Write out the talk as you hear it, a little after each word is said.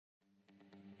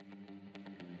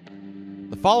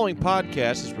following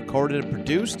podcast is recorded and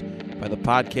produced by the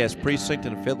Podcast Precinct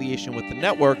in affiliation with the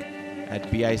network at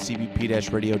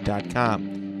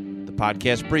bicbp-radio.com. The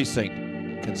Podcast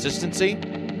Precinct. Consistency,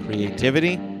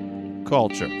 creativity,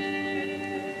 culture.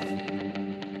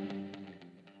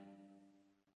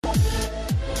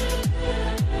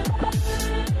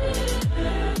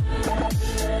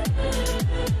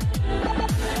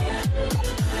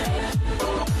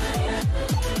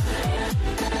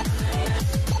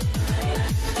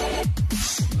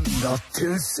 Not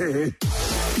to say.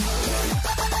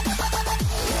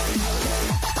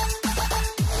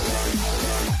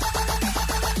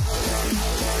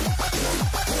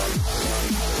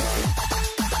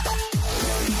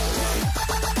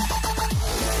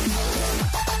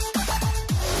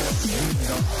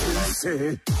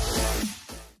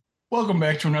 Welcome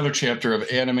back to another chapter of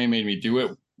Anime Made Me Do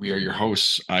It. We are your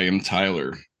hosts. I am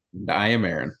Tyler. I am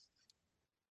Aaron.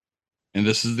 And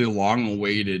this is the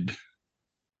long-awaited,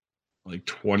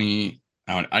 20...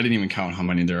 I didn't even count how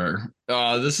many there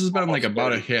are. This has been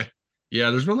about a half. Yeah,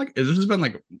 this has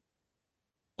been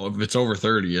if it's over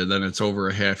 30, then it's over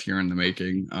a half year in the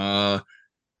making.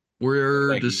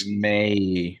 We're just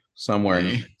May somewhere.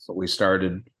 May. So we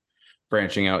started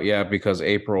branching out. Yeah, because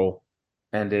April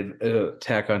ended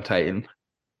Attack on Titan.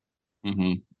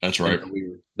 Mm-hmm. That's right.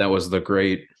 That was the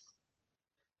great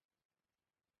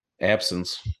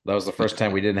absence. That was the first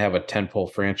time we didn't have a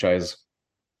tentpole franchise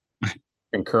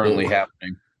concurrently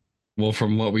happening. Well,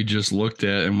 from what we just looked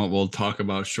at and what we'll talk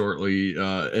about shortly,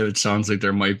 it sounds like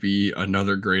there might be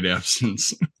another great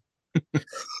absence.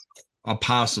 A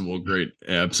possible great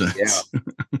absence.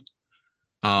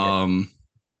 Yeah.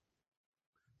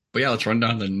 But yeah, let's run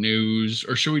down the news.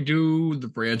 Or should we do the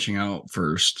branching out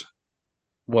first?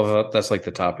 Well, that's like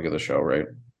the topic of the show, right?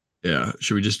 Yeah.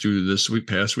 Should we just do this week,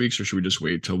 past weeks, or should we just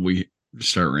wait till we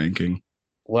start ranking?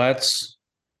 Let's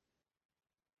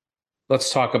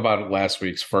talk about last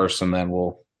week's first, and then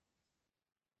we'll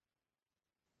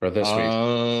for this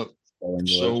week.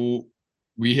 So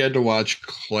we had to watch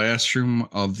Classroom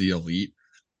of the Elite.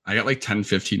 I got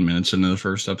 10-15 minutes into the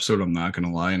first episode, I'm not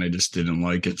gonna lie, and I just didn't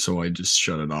like it, so I just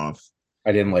shut it off.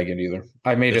 I didn't like it either.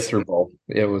 I made it through both.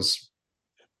 It's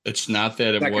not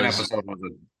that it was. Episode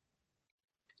wasn't.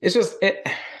 It's just it.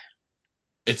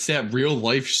 It's that real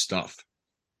life stuff.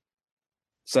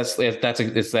 So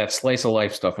it's that slice of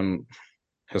life stuff, and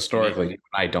historically,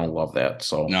 I don't love that.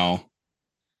 So no,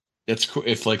 it's cool.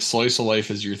 If slice of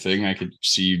life is your thing, I could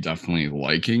see you definitely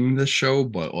liking this show,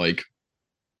 but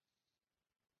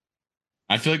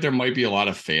I feel like there might be a lot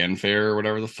of fanfare or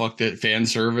whatever the fuck that fan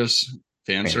service.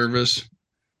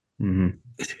 Mm-hmm.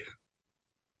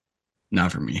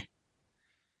 Not for me.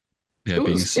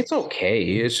 It's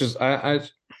okay. It's just I'm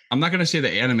not gonna say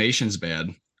the animation's bad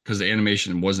because the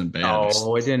animation wasn't bad.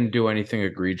 Oh, it didn't do anything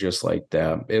egregious like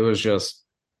that. It was just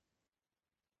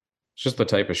the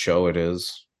type of show it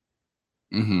is.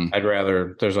 Mm-hmm.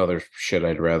 There's other shit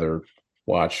I'd rather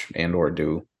watch and or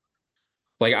do.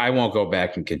 I won't go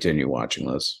back and continue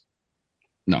watching this.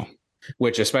 No.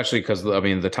 Which, especially because,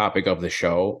 the topic of the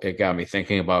show, it got me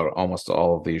thinking about almost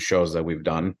all of these shows that we've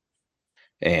done.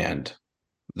 And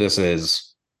this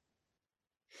is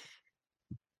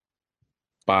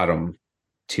bottom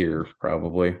tier,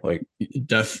 probably. I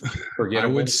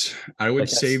would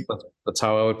say that's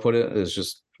how I would put it. It's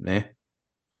just meh.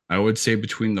 I would say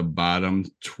between the bottom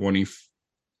 20,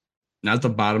 not the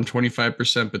bottom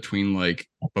 25%, between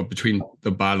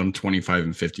the bottom 25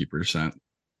 and 50%,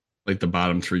 the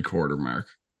bottom 3/4 mark,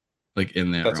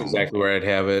 in that. That's realm. Exactly where I'd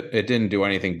have it. It didn't do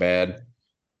anything bad,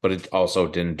 but it also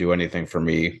didn't do anything for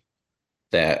me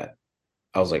that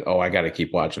I was like, oh, I got to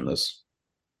keep watching this.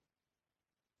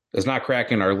 It's not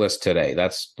cracking our list today.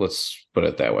 Let's put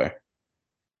it that way.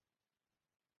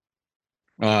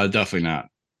 Definitely not.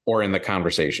 Or in the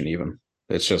conversation, even.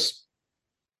 It's just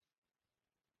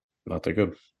not that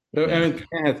good. Yeah.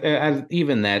 And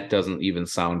even that doesn't even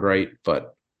sound right,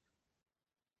 but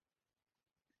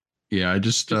yeah, I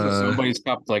just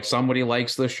somebody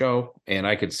likes the show, and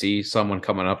I could see someone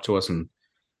coming up to us and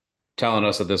telling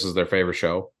us that this is their favorite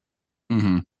show.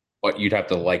 Mm-hmm. But you'd have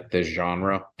to like this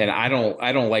genre, and I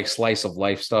don't like slice of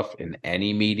life stuff in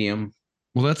any medium.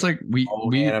 Well, that's we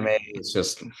anime. It's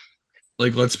just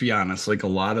let's be honest. A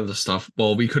lot of the stuff.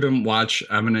 Well, we couldn't watch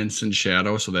Eminence in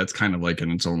Shadow, so that's kind of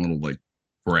in its own little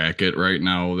bracket right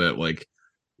now. That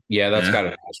yeah, that's got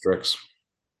an asterisk.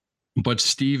 But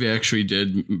Steve actually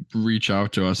did reach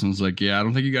out to us and was like, yeah, I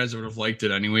don't think you guys would have liked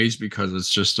it anyways because it's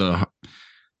just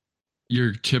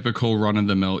your typical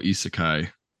run-of-the-mill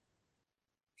isekai.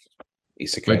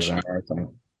 Isekais aren't our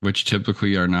thing. Which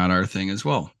typically are not our thing as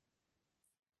well.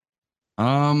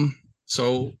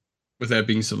 So with that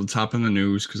being said, let's hop in the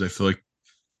news because I feel like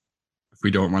if we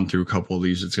don't run through a couple of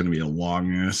these, it's going to be a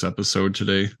long ass episode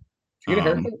today. Did you get a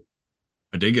haircut?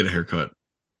 I did get a haircut.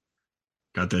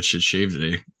 Got that shit shaved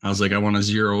today. I was like, I want a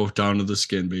 0 down to the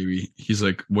skin, baby. He's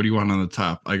like, what do you want on the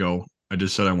top? I go, I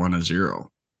just said I want a 0.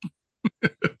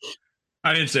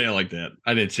 I didn't say it like that.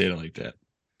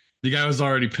 The guy was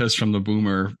already pissed from the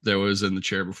boomer that was in the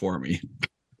chair before me.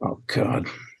 Oh God.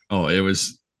 Oh, it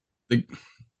was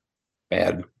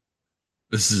bad.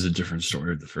 This is a different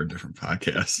story for a different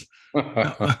podcast.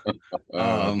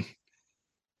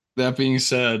 That being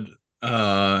said,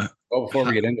 before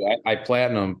we get into it, I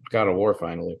platinum God of War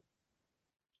finally.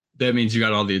 That means you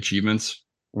got all the achievements.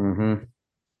 Mm-hmm.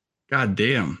 God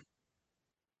damn.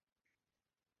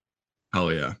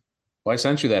 Hell yeah. Well, I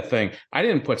sent you that thing. I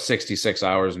didn't put 66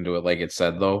 hours into it like it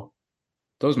said, though.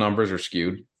 Those numbers are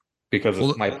skewed because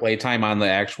of my playtime on the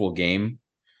actual game.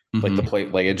 Mm-hmm. Like the play,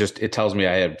 like it tells me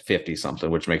I had 50 something,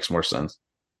 which makes more sense.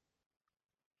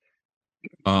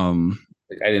 I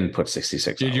didn't put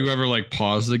 66. Did you ever like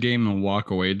pause the game and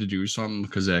walk away to do something?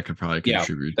 Because that could probably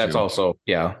contribute. That also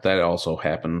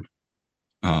happened.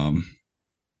 But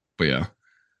yeah.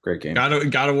 Great game.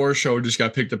 God of War show just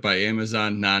got picked up by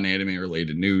Amazon, non-anime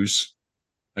related news.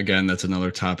 Again, that's another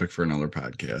topic for another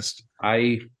podcast.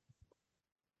 I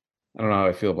don't know how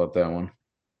I feel about that one.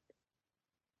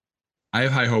 I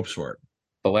have high hopes for it.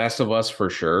 The Last of Us for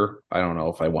sure. I don't know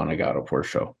if I want a God of War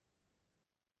show.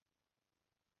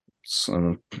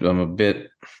 So I'm a bit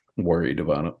worried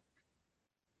about it.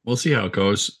 We'll see how it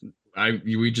goes.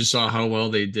 We just saw how well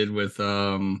they did with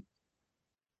the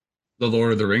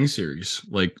Lord of the Rings series.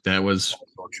 Like that was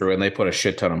so true, and they put a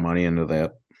shit ton of money into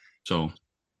that. So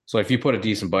if you put a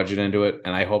decent budget into it,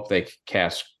 and I hope they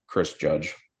cast Chris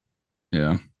Judge.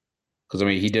 Yeah, because I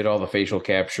mean he did all the facial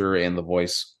capture and the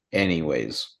voice,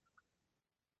 anyways.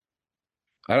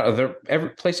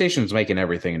 PlayStation's making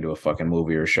everything into a fucking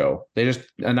movie or show. They just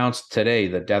announced today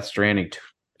that Death Stranding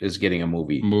is getting a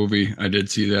movie. I did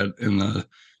see that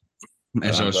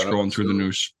as I was scrolling through the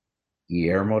news.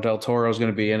 Guillermo del Toro is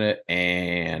going to be in it,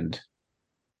 and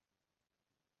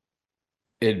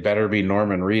it better be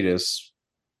Norman Reedus.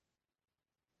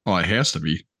 Oh, it has to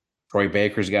be. Troy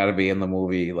Baker's got to be in the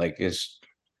movie. Like, it's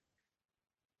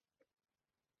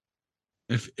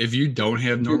if you don't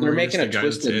have Norman, they're making a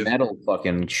Twisted Metal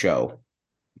fucking show.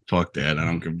 Fuck that! I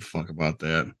don't give a fuck about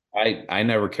that. I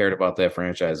never cared about that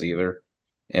franchise either,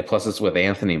 and plus it's with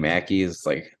Anthony Mackie. It's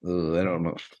like, ugh, I don't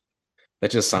know.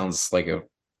 That just sounds like a.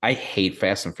 I hate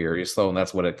Fast and Furious though, and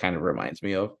that's what it kind of reminds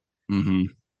me of. Mm-hmm.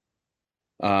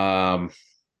 God,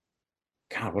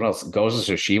 what else? Ghost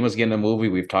of Tsushima's getting a movie.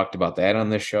 We've talked about that on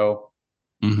this show.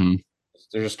 Mm-hmm.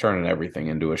 They're just turning everything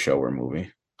into a show or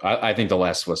movie. I think The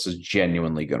Last of Us is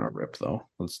genuinely gonna rip though.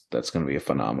 That's gonna be a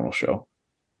phenomenal show.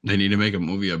 They need to make a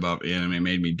movie about Anime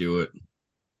Made Me Do It.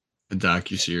 A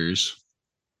docuseries.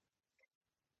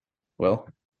 Well,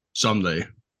 someday.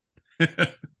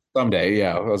 Someday,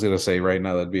 yeah. I was gonna say right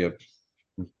now that'd be a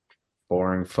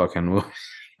boring fucking movie.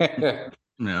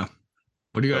 Yeah.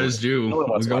 What do you guys do?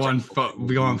 We go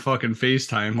on fucking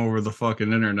FaceTime over the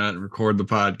fucking internet and record the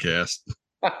podcast.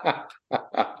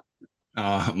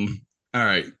 All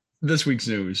right. This week's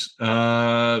news. We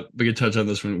can touch on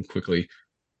this one quickly.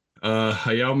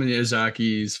 Hayao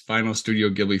Miyazaki's final Studio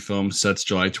Ghibli film sets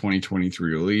July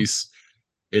 2023 release.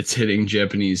 It's hitting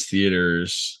Japanese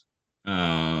theaters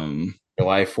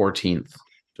July 14th.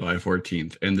 July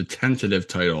 14th. And the tentative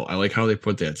title, I like how they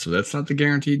put that. So that's not the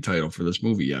guaranteed title for this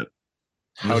movie yet.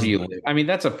 How do you live? I mean,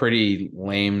 that's a pretty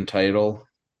lame title.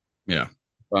 Yeah.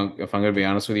 If I'm going to be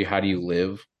honest with you, how do you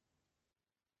live?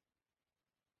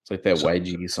 It's like that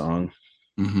YG song.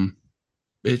 Mm-hmm.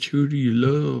 Bitch, who do you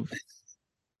love?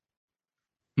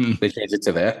 They changed it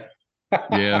to that.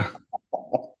 Yeah.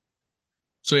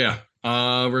 So yeah,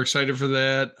 we're excited for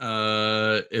that.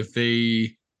 If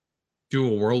they do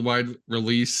a worldwide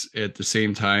release at the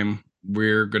same time,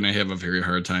 we're gonna have a very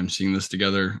hard time seeing this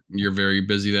together. You're very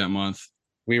busy that month.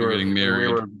 We're getting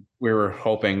married. We were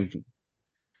hoping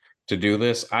to do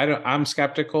this. I'm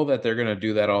skeptical that they're gonna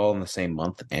do that all in the same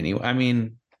month anyway. I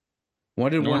mean,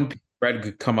 when did One Piece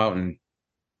Red come out in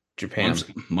Japan?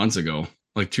 Months ago,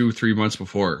 like 2-3 months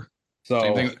before. So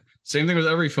same thing with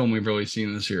every film we've really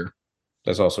seen this year.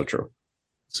 That's also true.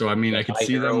 So I mean, I could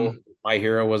see them. My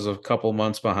Hero was a couple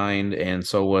months behind, and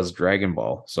so was Dragon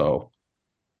Ball. So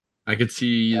I could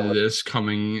see this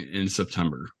coming in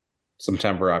September,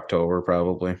 October,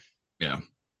 probably. Yeah.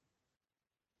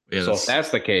 So if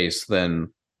that's the case,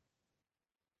 then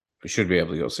we should be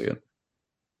able to go see it.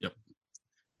 Yep.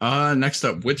 Next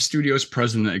up, Wit Studios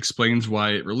president explains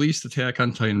why it released Attack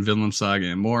on Titan, Vinland Saga,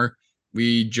 and more.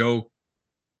 we joke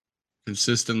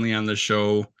consistently on the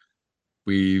show.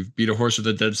 We beat a horse with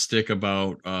a dead stick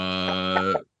about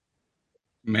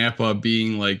Mappa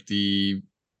being like the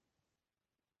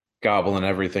Gobbling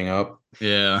everything up.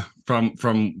 yeah from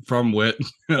Wit.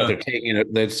 But they're taking it.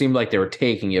 It seemed like they were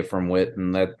taking it from Wit,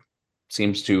 and that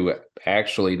seems to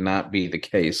actually not be the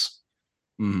case.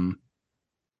 Mhm.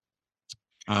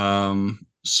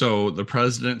 So the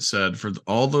president said, for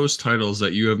all those titles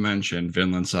that you have mentioned,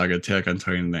 Vinland Saga, Attack on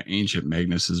Titan, The Ancient,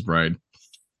 Magnus's Bride,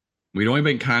 we'd only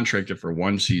been contracted for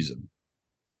one season.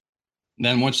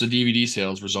 Then once the DVD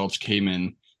sales results came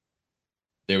in,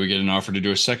 they would get an offer to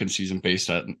do a second season based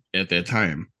at that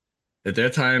time. At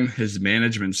that time, his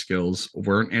management skills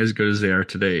weren't as good as they are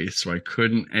today, so I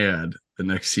couldn't add the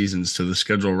next seasons to the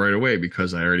schedule right away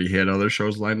because I already had other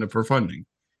shows lined up for funding.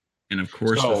 And of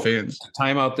course, the fans.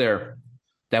 Time out there.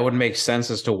 That would make sense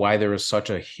as to why there was such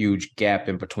a huge gap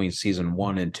in between season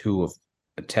 1 and 2 of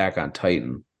Attack on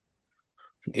Titan.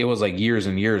 It was like years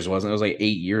and years, wasn't it? It was like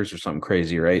 8 years or something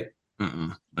crazy, right?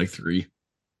 Like 3.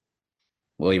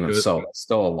 Well, even so, that's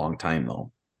still a long time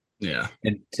though. Yeah.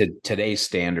 And to today's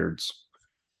standards.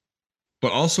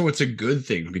 But also it's a good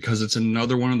thing because it's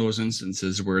another one of those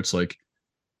instances where it's like,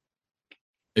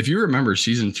 if you remember,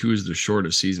 season 2 is the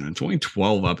shortest season. It's only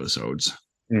 12 episodes.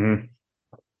 Mm-hmm.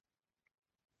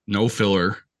 No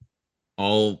filler.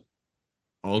 All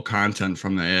content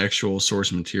from the actual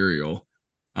source material.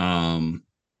 So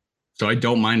I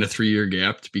don't mind a 3-year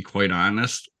gap, to be quite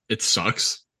honest. It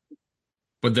sucks.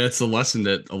 But that's the lesson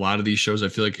that a lot of these shows I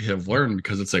feel like have learned,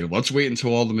 because it's like, let's wait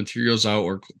until all the material's out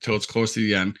or till it's close to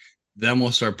the end. Then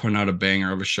we'll start putting out a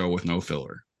banger of a show with no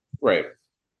filler. Right.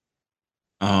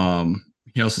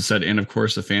 He also said, and of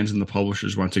course, the fans and the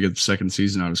publishers want to get the second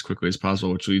season out as quickly as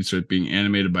possible, which leads to it being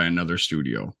animated by another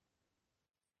studio.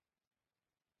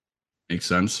 Makes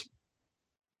sense?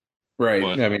 Right.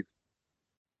 What?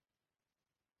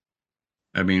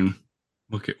 I mean,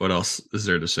 look at what else is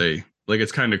there to say? Like,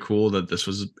 it's kind of cool that this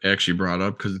was actually brought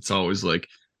up because it's always like,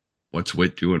 what's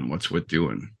Wit doing? What's Wit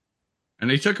doing? And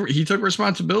he took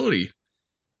responsibility.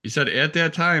 He said, at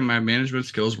that time, my management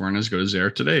skills weren't as good as they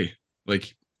are today.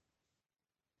 Like,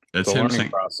 that's the him learning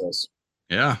saying, process.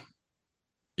 Yeah.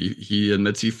 He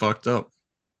admits he fucked up.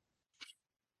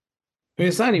 I mean,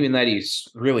 it's not even that he's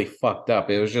really fucked up.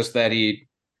 It was just that he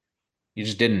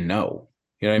just didn't know.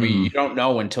 You know what I mean? You don't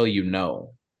know until you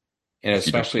know. And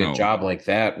especially a job like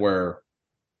that where,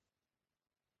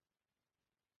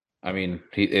 I mean,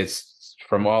 it's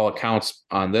from all accounts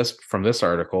on this, from this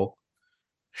article,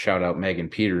 shout out Megan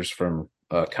Peters from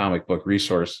Comic Book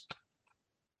Resource,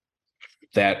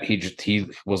 that he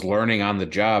was learning on the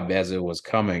job as it was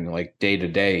coming, like day to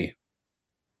day.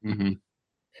 Mm-hmm.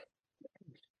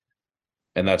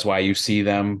 And that's why you see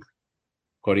them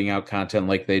putting out content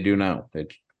like they do now.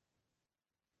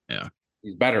 Yeah.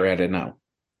 He's better at it now.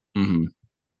 Mm-hmm.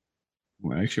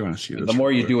 Well, I actually want to see this. The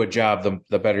more you do a job,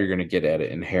 the better you're going to get at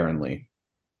it inherently.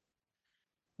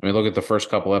 I mean, look at the first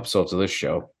couple episodes of this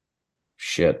show.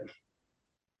 Shit.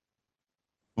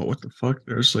 Oh, what the fuck?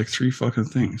 There's like 3 fucking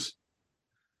things.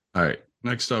 All right.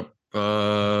 Next up. I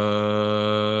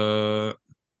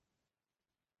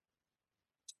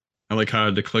like how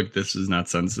to click this is not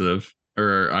sensitive,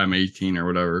 or I'm 18 or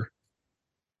whatever.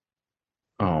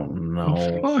 Oh no.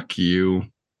 Oh, fuck you.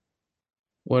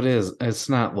 What is, it's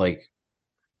not like,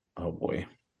 oh boy.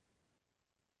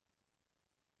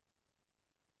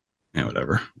 Yeah,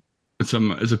 whatever. It's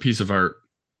a piece of art.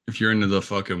 If you're into the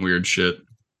fucking weird shit,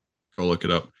 go look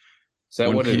it up. Is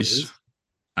that what it is?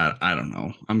 I don't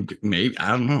know. I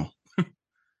don't know.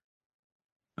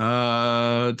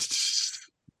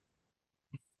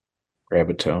 Grab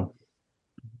a toe.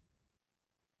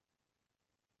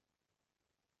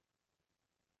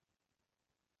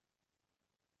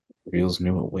 Reveals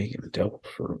new awakened devil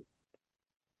fruit.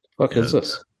 Fuck is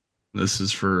this? This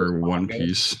is for One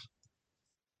Piece.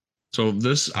 So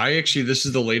this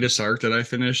is the latest arc that I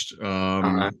finished.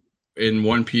 In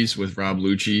One Piece with Rob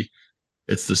Lucci.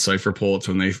 It's the Cypher Pole. It's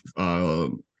when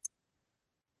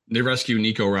they rescue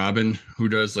Nico Robin, who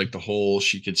does like the whole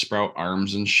she could sprout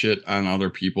arms and shit on other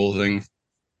people thing.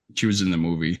 She was in the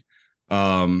movie.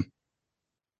 So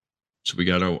we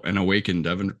got an awakened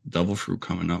devil fruit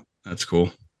coming up. That's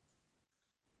cool.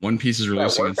 One Piece is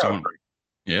releasing its own.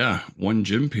 Yeah, one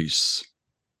gym piece.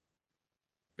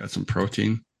 Got some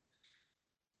protein.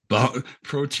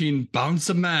 Protein bounce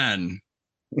a man.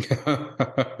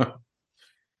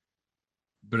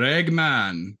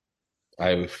 Bragman.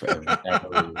 I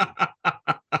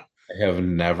have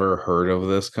never heard of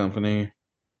this company.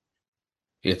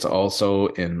 It's also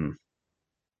in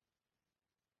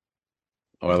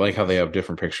Oh, I like how they have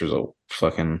different pictures of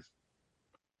fucking.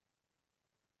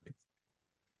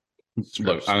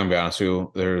 Look, I'm gonna be honest with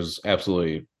you. There's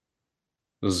absolutely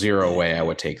zero way I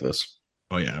would take this.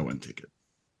 Oh yeah, I wouldn't take it.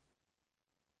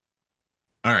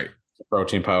 All right.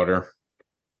 Protein powder.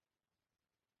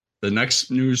 The next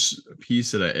news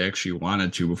piece that I actually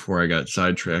wanted to before I got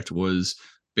sidetracked was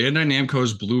Bandai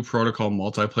Namco's Blue Protocol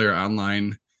multiplayer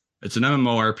online. It's an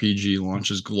MMORPG,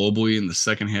 launches globally in the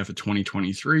second half of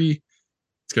 2023.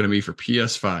 It's going to be for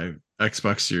PS5,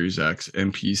 Xbox Series X,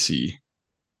 and PC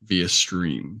via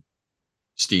Steam.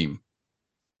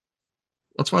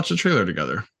 Let's watch the trailer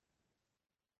together.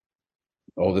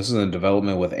 Oh, this is in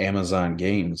development with Amazon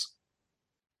Games.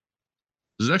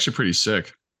 This is actually pretty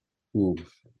sick. Who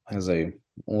has a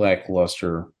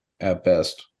lackluster at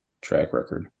best track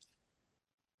record.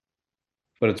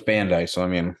 But it's Bandai, so I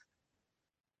mean,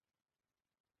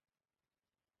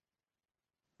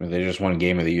 they just won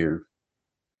Game of the Year.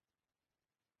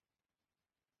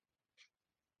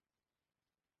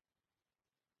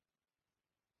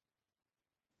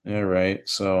 All right,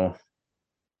 so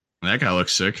That guy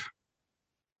looks sick.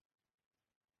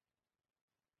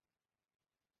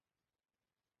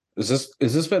 is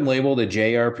this been labeled a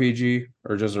JRPG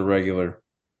or just a regular?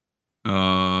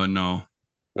 No,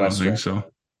 I don't think so.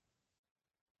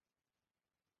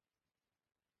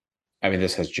 I mean,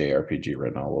 this has JRPG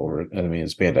written all over it. I mean,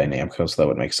 it's Bandai Namco, so that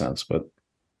would make sense. But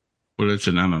it's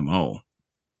an MMO.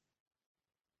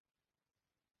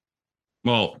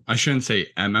 Well, I shouldn't say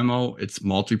MMO. It's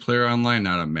multiplayer online,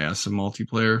 not a massive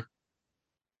multiplayer.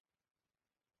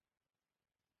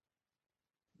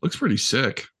 Looks pretty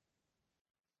sick.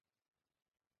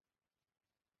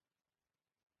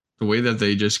 The way that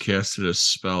they just casted a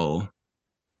spell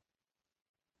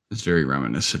is very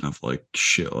reminiscent of like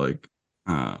shit like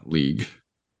League.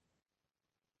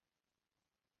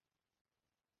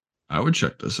 I would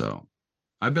check this out.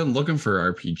 I've been looking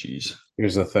for RPGs.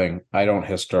 Here's the thing. I don't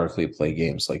historically play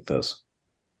games like this.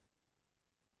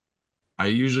 I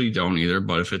usually don't either,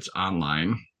 but if it's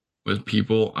online with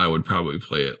people, I would probably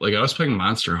play it. Like I was playing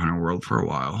Monster Hunter World for a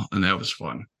while, and that was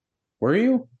fun. Were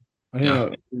you? Yeah.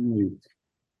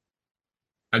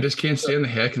 I just can't stand the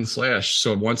hack and slash.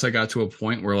 So once I got to a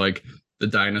point where like the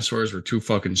dinosaurs were too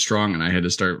fucking strong and I had to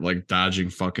start like dodging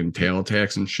fucking tail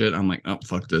attacks and shit, I'm like, oh,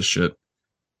 fuck this shit.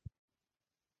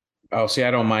 Oh, see,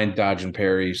 I don't mind dodge and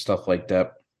parry, stuff like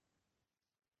that.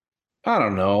 I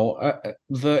don't know.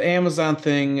 The Amazon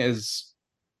thing is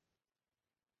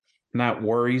not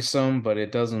worrisome, but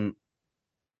it doesn't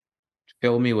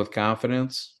fill me with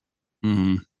confidence.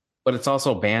 Mm-hmm. But it's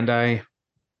also Bandai.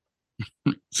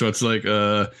 So it's like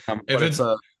if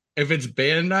it's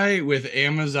Bandai with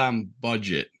Amazon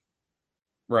budget,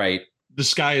 right, the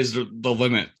sky is the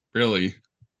limit, really.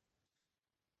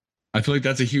 I feel like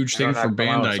that's a huge thing for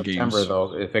Bandai games.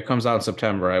 Though, if it comes out in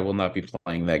September, I will not be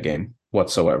playing that game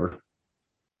whatsoever.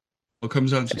 What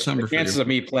comes out in September? The chances of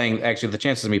me playing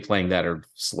that are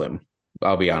slim.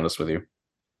 I'll be honest with you.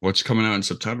 What's coming out in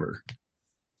September?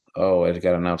 Oh, it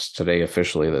got announced today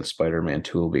officially that Spider-Man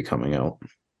 2 will be coming out.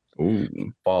 Oh,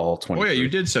 fall 20. Oh yeah, you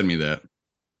did send me that,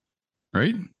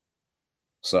 right?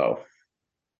 So,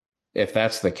 if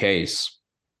that's the case,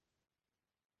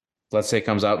 let's say it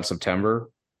comes out in September,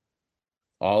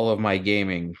 all of my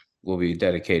gaming will be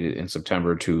dedicated in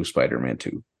September to Spider-Man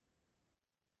 2.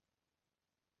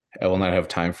 I will not have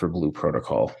time for Blue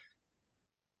Protocol.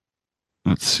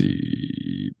 Let's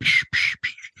see.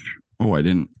 Oh, I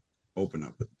didn't open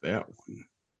up that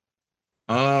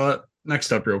one.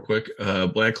 Next up, real quick,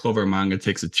 Black Clover manga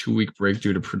takes a 2-week break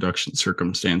due to production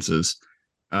circumstances.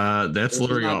 That's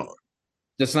literally all.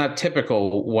 That's not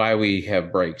typical why we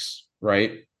have breaks,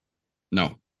 right?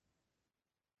 No.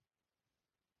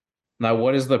 Now,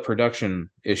 what is the production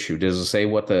issue? Does it say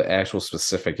what the actual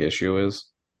specific issue is?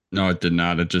 No, it did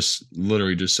not. It just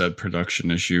literally just said production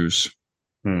issues.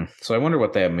 So I wonder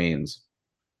what that means.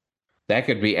 That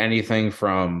could be anything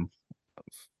from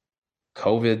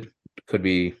COVID, could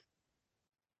be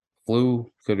flu,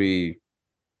 could be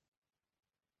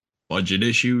budget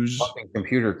issues, fucking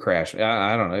computer crash.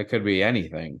 I don't know. It could be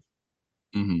anything.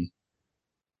 Mm-hmm.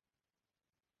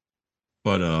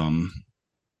 But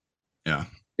yeah.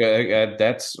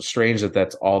 That's strange that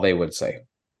that's all they would say.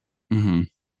 Mm-hmm.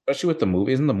 Especially with the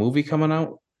movie. Isn't the movie coming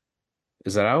out?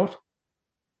 Is that out?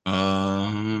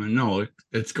 No,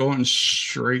 it's going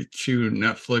straight to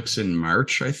Netflix in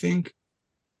March, I think.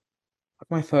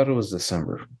 I thought it was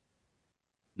December.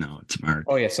 No, it's March.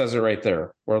 Oh yeah, it says it right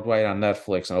there. Worldwide on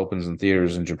Netflix and opens in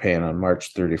theaters in Japan on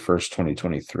March 31st,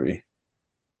 2023.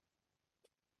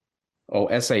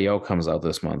 Oh, SAO comes out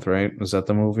this month, right? Is that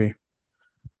the movie?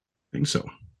 I think so.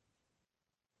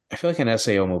 feel like an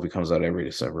SAO movie comes out every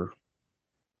December.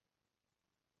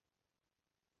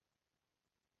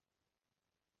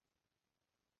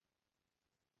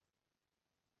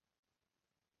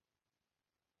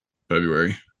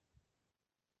 February.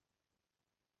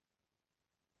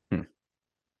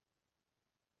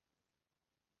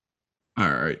 All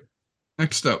right.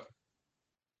 Next up,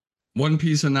 One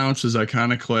Piece announces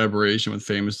iconic collaboration with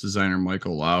famous designer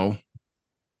Michael Lau.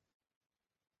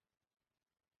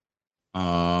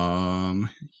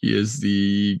 He is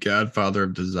the godfather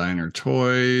of designer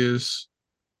toys.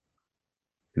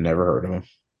 Never heard of him.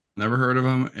 Never heard of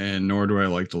him, and nor do I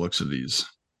like the looks of these.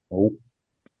 Oh.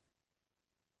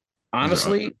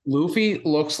 Honestly, Luffy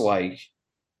looks like,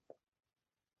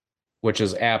 which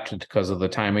is apt because of the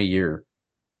time of year,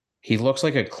 he looks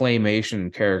like a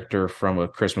claymation character from a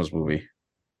Christmas movie.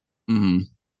 Mm-hmm.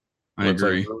 I Looks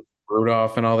agree. like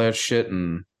Rudolph and all that shit,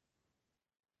 and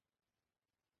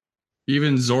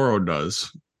even Zoro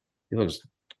does. he looks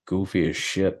goofy as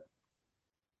shit.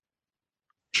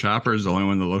 Chopper is the only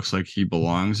one that looks like he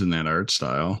belongs in that art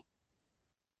style.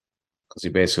 Because he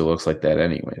basically looks like that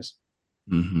anyways.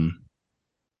 Mm-hmm.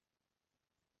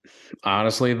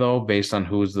 Honestly, though, based on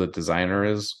who the designer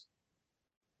is,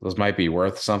 those might be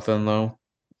worth something, though.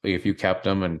 Like if you kept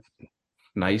them and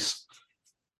nice.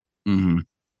 Mm-hmm.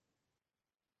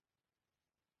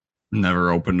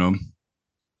 Never opened them,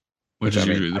 which is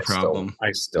usually the problem.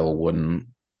 I still wouldn't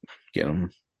get them.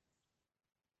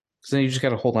 Because then you just got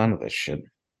to hold on to this shit.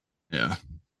 Yeah.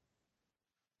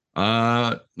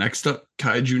 Next up,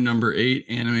 Kaiju number 8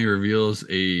 anime reveals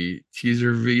a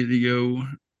teaser video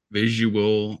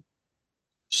Visual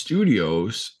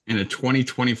Studios in a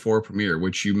 2024 premiere,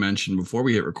 which you mentioned before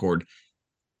we hit record.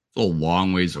 It's a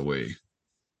long ways away.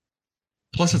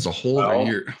 Plus, it's a whole other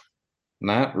year.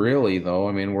 Not really, though.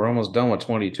 I mean, we're almost done with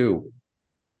 22.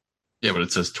 Yeah, but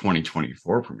it says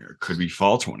 2024 premiere. Could be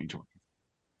fall 2020.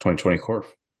 2024.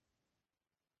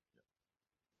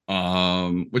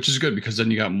 Which is good because then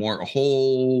you got a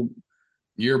whole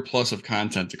year plus of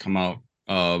content to come out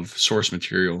of source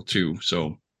material too.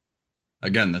 So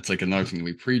again, that's like another thing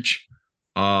we preach.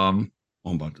 I'm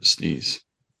about to sneeze.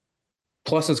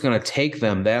 Plus, it's going to take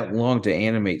them that long to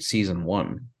animate season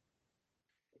 1.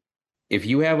 If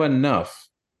you have enough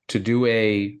to do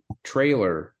a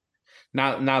trailer,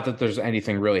 not that there's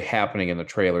anything really happening in the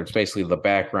trailer, it's basically the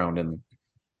background and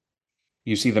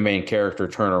you see the main character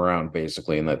turn around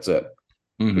basically, and that's it.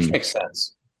 Mm-hmm. Which makes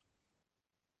sense.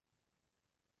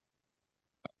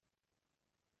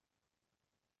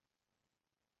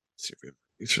 Let's see if we have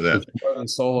these for that. It's more than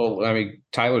Solo. I mean,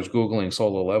 Tyler's Googling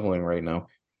Solo Leveling right now.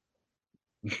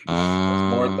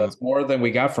 That's more than we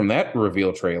got from that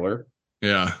reveal trailer.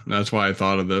 Yeah, that's why I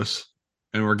thought of this.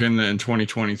 And we're getting it in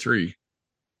 2023,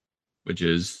 which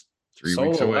is 3 weeks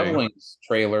away. Solo Leveling's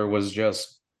trailer was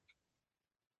just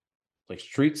like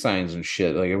street signs and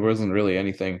shit. Like it wasn't really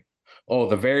anything. Oh,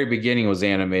 the very beginning was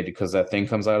animated because that thing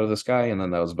comes out of the sky, and then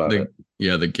that was about it.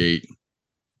 Yeah, the gate.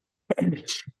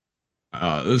 This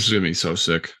is gonna be so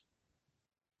sick.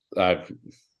 I'm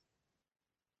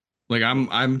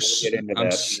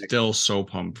still so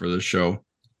pumped for this show.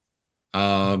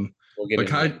 But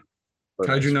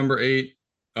Kaiju number 8,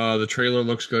 the trailer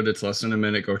looks good. It's less than a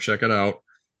minute. Go check it out.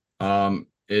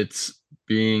 It's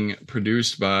being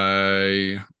produced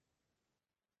by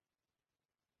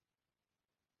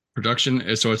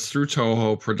production. So it's through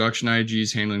Toho. Production IG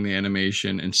is handling the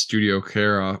animation, and Studio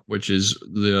Kara, which is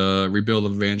the rebuild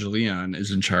of Evangelion,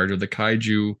 is in charge of the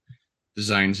Kaiju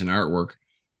designs and artwork.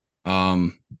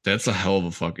 That's a hell of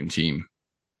a fucking team.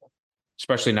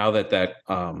 Especially now that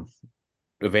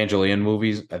Evangelion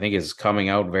movies, I think, is coming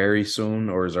out very soon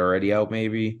or is already out,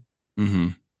 maybe. Mm-hmm.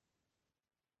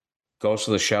 Ghost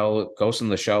in the Shell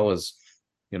is,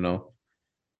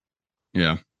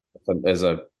 yeah, is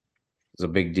a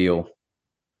big deal.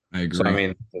 I agree. So I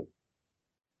mean,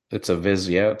 it's a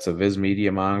Viz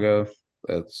Media manga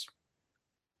that's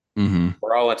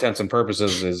for all intents and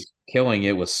purposes is killing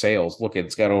it with sales. Look,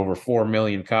 it's got over 4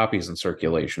 million copies in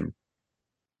circulation,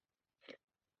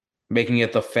 making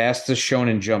it the fastest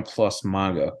Shonen Jump Plus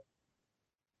manga.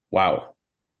 Wow.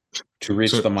 To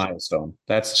reach the milestone.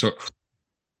 That's so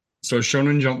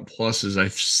Shonen Jump Plus is,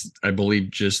 I believe,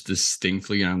 just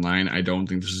distinctly online. I don't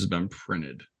think this has been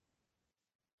printed.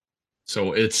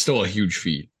 So it's still a huge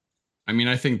feat. I mean,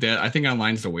 I think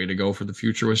online's the way to go for the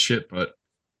future with shit, but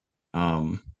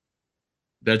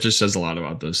that just says a lot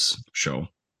about this show.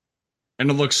 And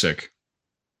it looks sick.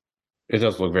 It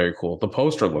does look very cool. The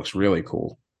poster looks really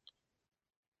cool.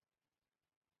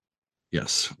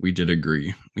 Yes, we did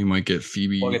agree. We might get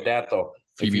Phoebe. Look at that, though.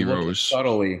 Phoebe Rose.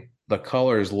 Subtly, the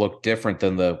colors look different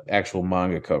than the actual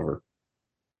manga cover.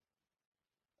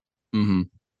 Mm-hmm.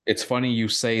 It's funny you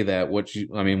say that. When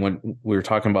we were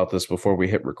talking about this before we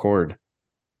hit record,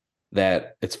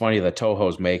 that it's funny that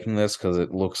Toho's making this because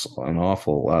it looks an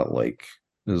awful lot like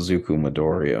Izuku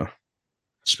Midoriya.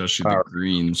 Especially the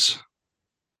greens.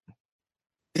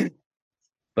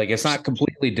 Like, it's not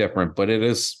completely different, but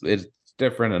it's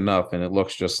different enough, and it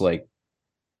looks just like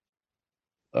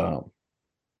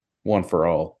One for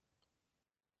All.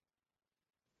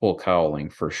 Full cowling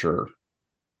for sure.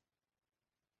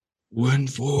 One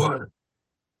for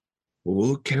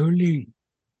full cowling.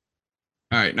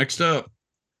 All right, next up.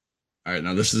 All right,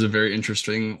 now this is a very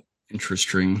interesting.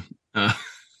 So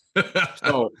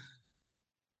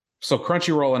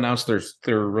Crunchyroll announced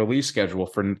their release schedule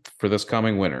for this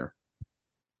coming winter.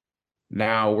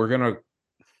 Now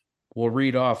we'll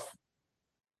read off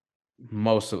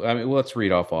let's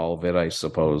read off all of it, I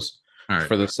suppose,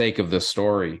 for the sake of this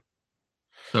story.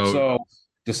 So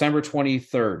December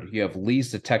 23rd, you have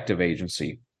Lee's Detective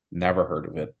Agency. Never heard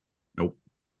of it. Nope.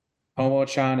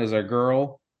 Homo-chan is a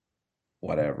girl.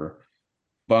 Whatever.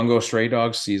 Bungo Stray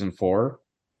Dogs Season 4.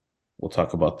 We'll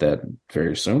talk about that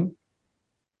very soon.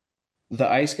 The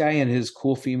Ice Guy and His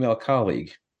Cool Female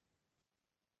Colleague.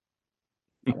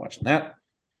 I'm watching that.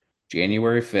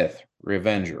 January 5th,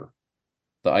 Revenger.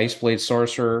 The Ice Blade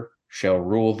Sorcerer shall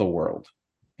rule the world.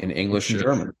 In English and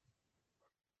German.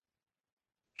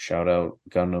 Shout out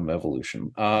Gundam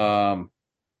Evolution.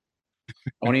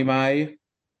 Onimai,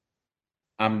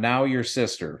 I'm Now Your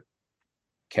Sister.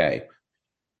 Okay.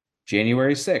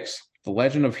 January 6th, The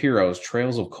Legend of Heroes,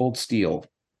 Trails of Cold Steel,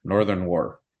 Northern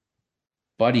War.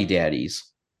 Buddy Daddies.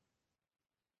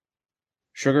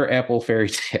 Sugar Apple Fairy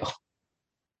Tale.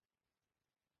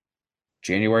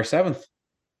 January 7th,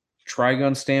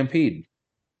 Trigun Stampede.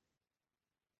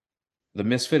 The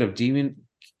Misfit of Demon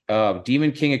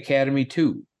King Academy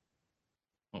 2.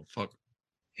 Oh, fuck.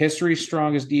 History's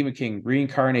strongest Demon King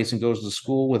reincarnates and goes to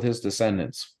school with his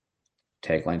descendants.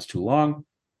 Tagline's too long.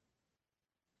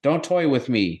 Don't toy with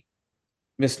me,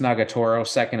 Miss Nagatoro,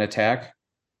 second attack.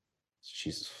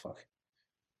 Jesus fuck.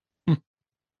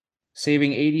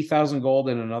 Saving 80,000 gold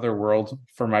in another world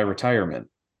for my retirement.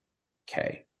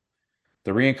 Okay.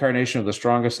 The reincarnation of the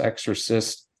strongest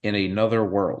exorcist in another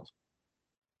world.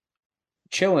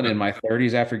 Chilling in my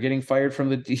 30s after getting fired from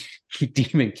the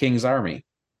Demon King's army.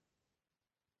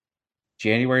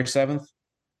 January 7th,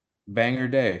 Banger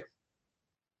Day.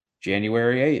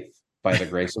 January 8th, By the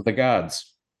Grace of the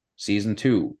Gods, Season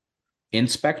 2.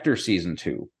 Inspector Season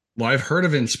 2. Well, I've heard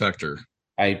of Inspector.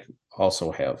 I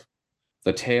also have.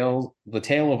 The Tale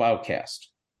of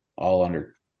Outcast. All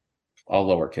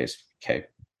lowercase. Okay.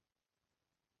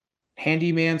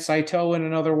 Handyman Saito in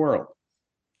Another World.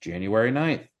 January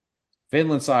 9th.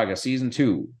 Vinland Saga Season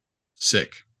 2.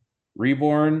 Sick.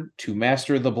 Reborn to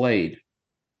Master the Blade.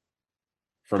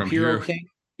 From Hero King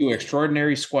to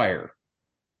Extraordinary Squire.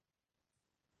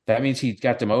 That means he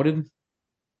got demoted?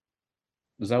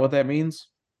 Is that what that means?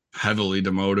 Heavily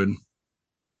demoted.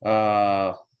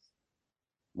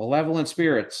 Malevolent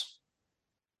Spirits.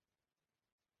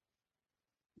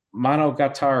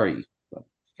 Monogatari.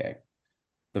 Okay.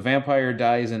 The Vampire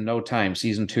Dies in No Time,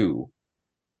 Season 2.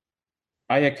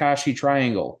 Ayakashi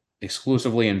Triangle,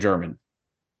 exclusively in German.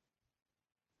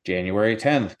 January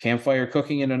 10th, Campfire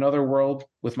Cooking in Another World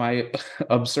with my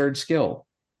absurd skill.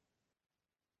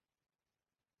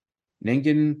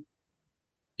 Ningen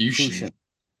Fushin.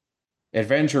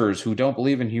 Adventurers who don't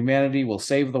believe in humanity will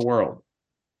save the world.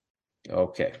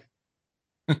 Okay.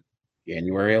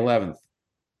 January 11th.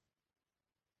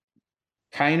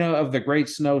 Kaina of the Great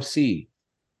Snow Sea.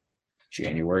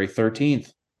 January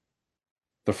 13th.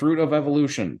 The Fruit of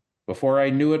Evolution. Before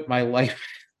I knew it, my life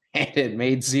and it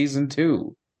made Season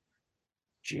 2.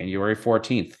 January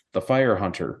 14th. The Fire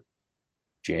Hunter.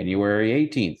 January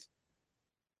 18th.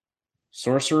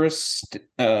 Sorceress,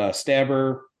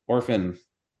 Stabber, Orphan.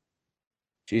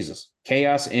 Jesus.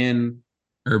 Chaos in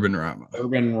Urban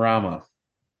Rama.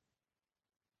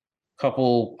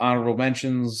 Couple honorable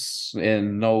mentions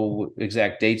and no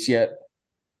exact dates yet.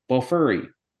 Bofuri.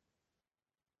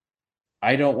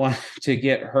 I don't want to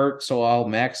get hurt, so I'll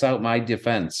max out my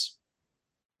defense.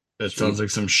 That sounds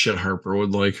like some shit Harper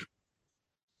would like.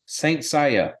 Saint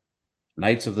Seiya.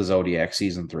 Knights of the Zodiac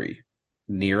Season 3.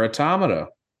 Nier Automata.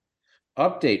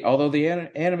 Update. Although the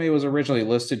anime was originally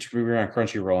listed to premiere on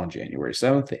Crunchyroll on January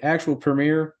 7th, the actual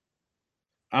premiere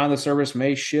on the service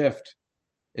may shift.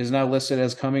 Is now listed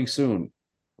as coming soon.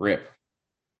 RIP.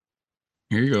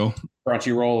 Here you go.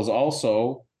 Crunchyroll is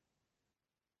also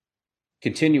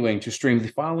continuing to stream the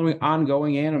following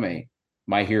ongoing anime: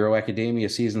 My Hero Academia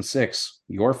Season 6,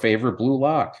 Your Favorite Blue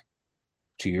Lock,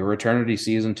 To Your Eternity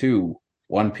Season 2,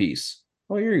 One Piece.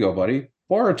 Oh, here you go, buddy.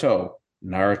 Boruto,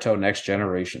 Naruto Next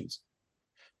Generations.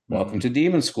 Welcome to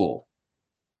Demon School,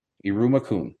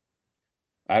 Iruma-kun.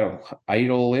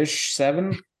 Idolish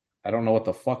 7? I don't know what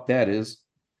the fuck that is.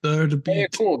 Hey,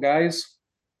 cool, guys.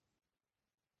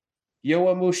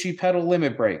 Yowamushi Pedal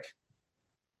Limit Break.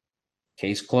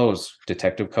 Case closed.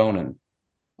 Detective Conan.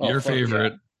 Oh, Your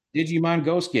favorite. Yeah. Digimon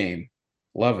Ghost Game.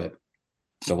 Love it.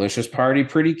 Delicious Party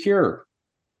Pretty Cure.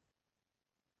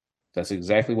 That's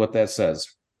exactly what that says.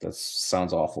 That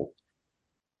sounds awful.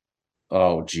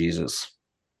 Oh, Jesus.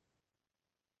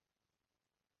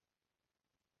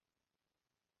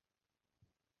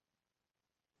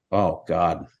 Oh,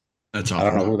 God. That's awful. I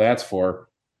don't know who that's for.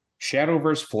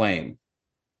 Shadowverse Flame.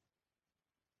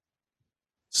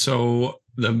 So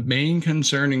the main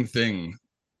concerning thing,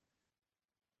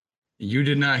 you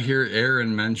did not hear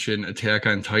Aaron mention Attack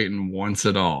on Titan once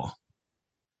at all.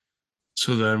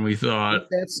 So then we thought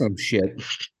that's some shit.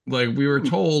 Like we were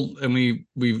told, and we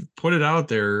put it out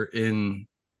there in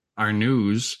our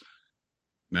news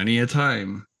many a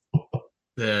time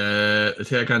that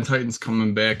Attack on Titan's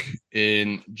coming back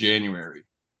in January.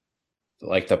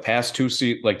 Like the past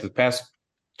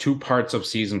two parts of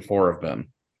season 4 have been.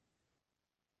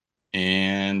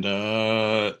 And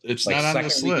it's like not on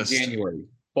this list. January,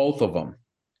 both of them.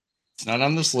 It's not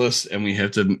on this list, and we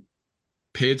have to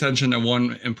pay attention to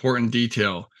one important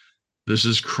detail. This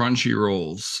is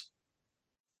Crunchyroll's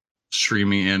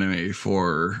streaming anime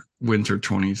for winter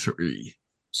 23.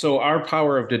 So our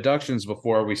power of deductions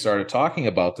before we started talking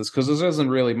about this, because this isn't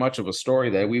really much of a story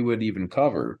that we would even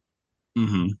cover.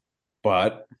 Mm-hmm.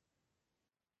 But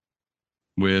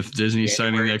with Disney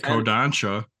signing that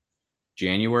Kodansha,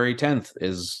 January 10th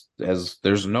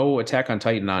there's no Attack on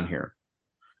Titan on here.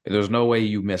 There's no way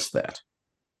you missed that.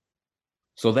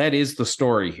 So that is the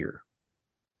story here.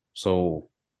 So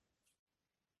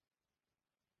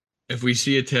if we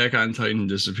see Attack on Titan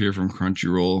disappear from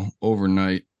Crunchyroll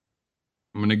overnight,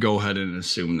 I'm going to go ahead and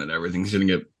assume that everything's going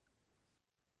to get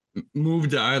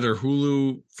moved to either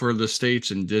Hulu for the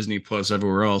States and Disney Plus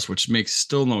everywhere else, which makes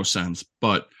still no sense,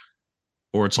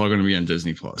 or it's all going to be on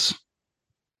Disney Plus.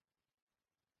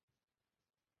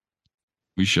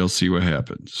 We shall see what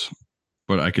happens.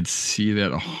 But I could see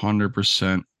that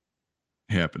 100%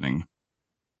 happening.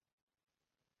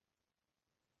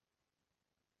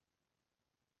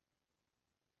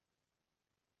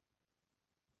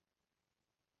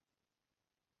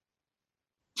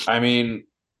 I mean,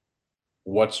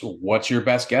 what's your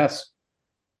best guess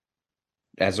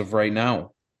as of right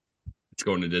now? It's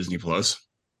going to Disney Plus.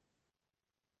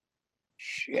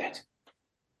 Shit.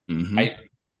 Mm-hmm.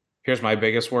 Here's my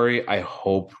biggest worry. I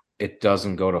hope it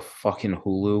doesn't go to fucking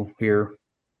Hulu here.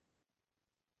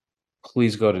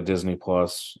 Please go to Disney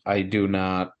Plus. I do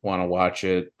not want to watch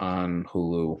it on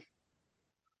Hulu.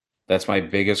 That's my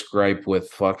biggest gripe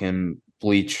with fucking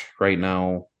Bleach right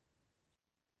now.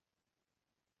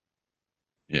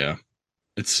 Yeah,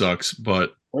 it sucks,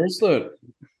 but can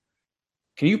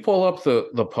you pull up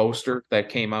the poster that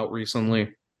came out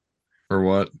recently? For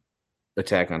what?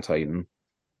 Attack on Titan.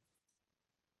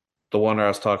 The one I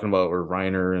was talking about where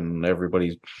Reiner and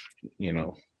everybody,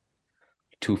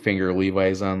 two-finger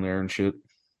Levi's on there and shit.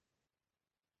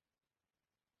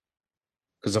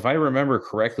 Because if I remember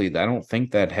correctly, I don't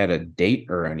think that had a date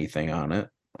or anything on it.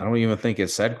 I don't even think it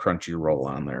said Crunchyroll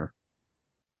on there.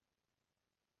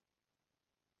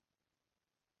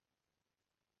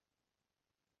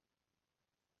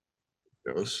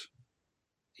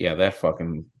 Yeah, that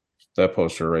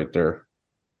poster right there.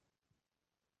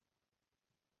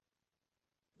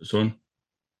 This one?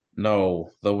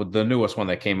 No, the newest one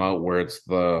that came out where it's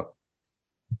the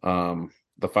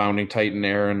founding Titan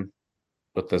Eren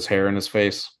with this hair in his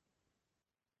face.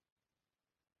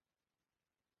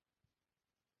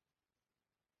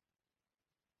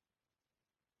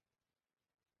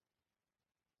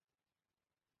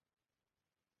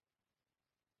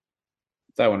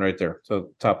 That one right there.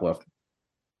 So top left.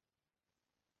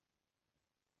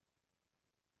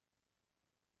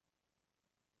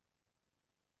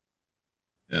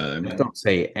 Yeah, don't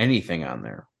say anything on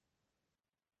there.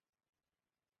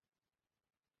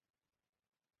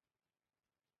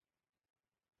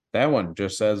 That one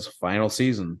just says final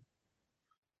season.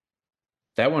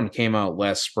 That one came out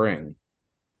last spring.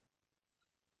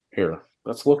 Here,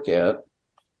 let's look at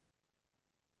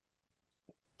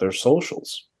their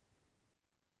socials.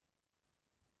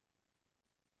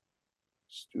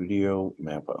 Studio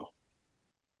Mappa.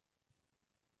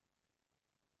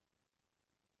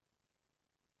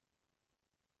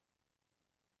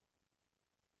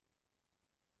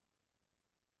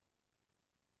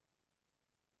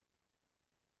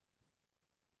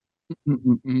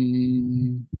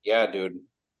 Yeah, dude.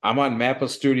 I'm on Mappa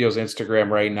Studios Instagram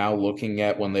right now looking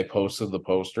at when they posted the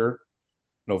poster.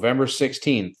 November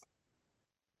 16th.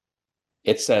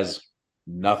 It says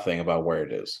nothing about where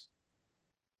it is.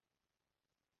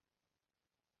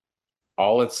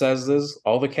 All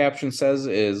the caption says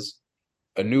is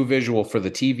a new visual for the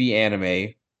TV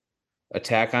anime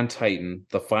Attack on Titan.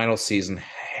 The final season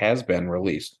has been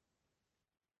released.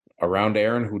 Around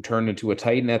Eren, who turned into a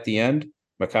Titan at the end,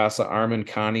 Mikasa, Armin,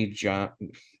 Connie, John,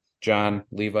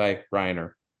 Levi,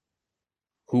 Reiner,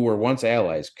 who were once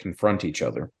allies, confront each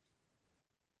other.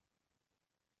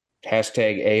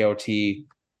 Hashtag AOT,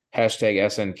 hashtag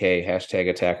SNK, hashtag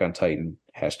Attack on Titan,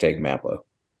 hashtag Mappa.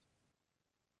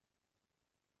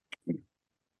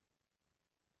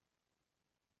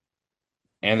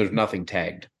 And there's nothing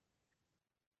tagged.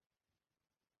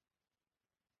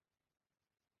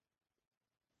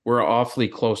 We're awfully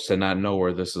close to not know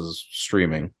where this is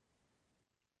streaming.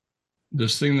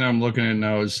 This thing that I'm looking at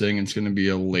now is saying it's going to be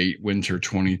a late winter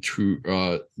 23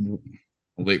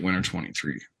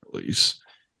 release.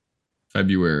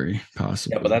 February,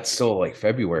 possibly. Yeah, but that's still like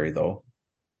February, though.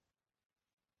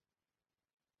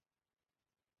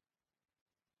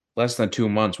 Less than 2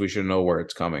 months, we should know where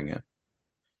it's coming in.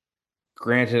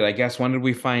 Granted, I guess when did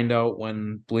we find out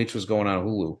when Bleach was going on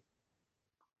Hulu?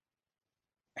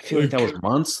 I feel like that was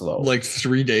months, though. Like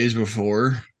 3 days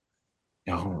before.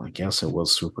 Oh, I guess it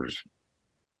was super.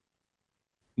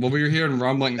 Well, we were hearing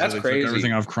rumblings That's that they crazy. took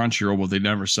everything off Crunchyroll, but they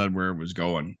never said where it was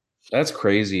going. That's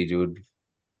crazy, dude.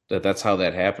 That's how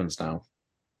that happens now.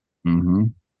 Mm-hmm.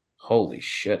 Holy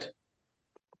shit.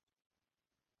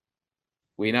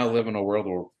 We now live in a world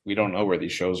where we don't know where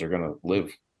these shows are going to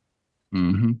live.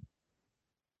 Mm-hmm.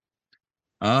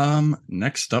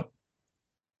 Next up,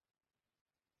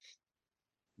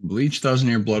 Bleach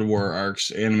 1000-Year Blood War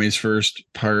Arcs anime's first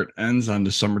part ends on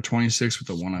December 26th with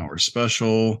a 1-hour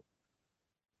special.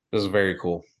 This is very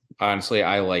cool. Honestly,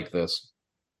 I like this.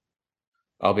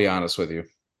 I'll be honest with you.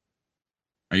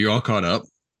 Are you all caught up?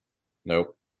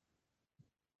 Nope.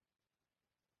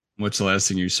 What's the last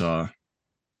thing you saw?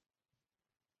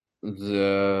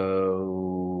 The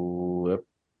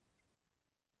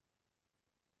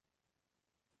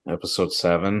episode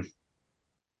 7.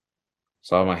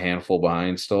 So I'm a handful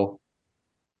behind still.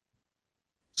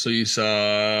 So you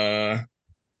saw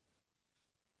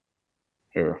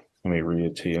Here, let me read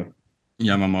it to you.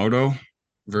 Yamamoto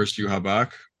versus Yu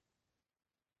Habak.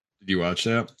 Did you watch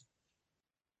that?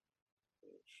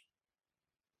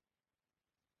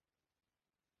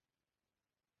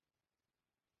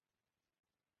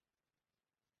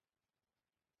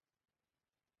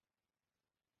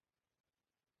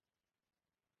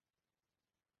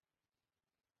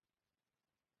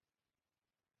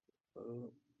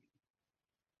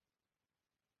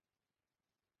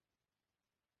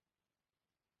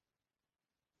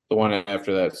 The one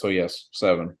after that. So yes,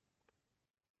 7.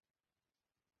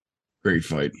 Great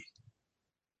fight.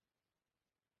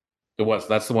 It was.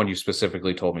 That's the one you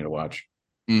specifically told me to watch.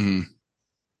 Mm-hmm.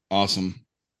 Awesome.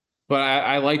 But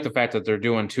I like the fact that they're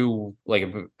doing 2, like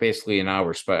basically an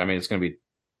hour. I mean, it's going to be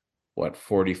what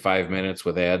 45 minutes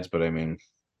with ads. But I mean,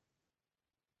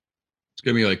 It's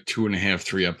gonna be like 2.5,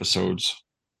 3 episodes.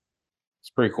 it's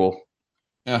pretty cool.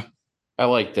 Yeah, I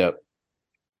like that.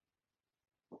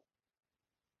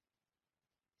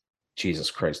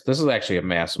 Jesus Christ, this is actually a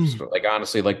massive story. Like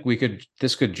honestly, like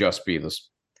this could just be this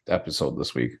episode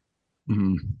this week.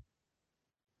 Mm-hmm.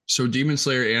 So Demon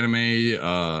Slayer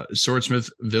anime Swordsmith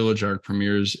Village arc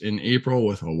premieres in April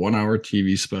with a 1-hour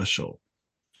TV special.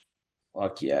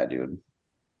 Fuck yeah, dude.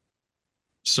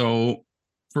 So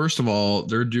first of all,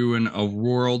 they're doing a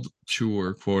world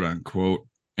tour, quote unquote,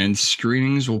 and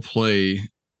screenings will play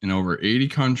in over 80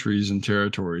 countries and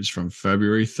territories from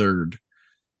February 3rd.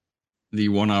 The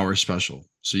 1-hour special.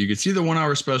 So you can see the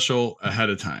 1-hour special ahead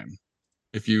of time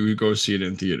if you go see it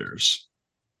in theaters.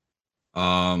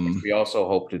 We also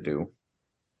hope to do.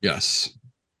 Yes.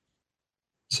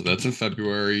 So that's in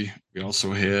February. We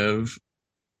also have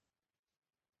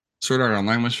Sword Art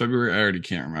Online was February. I already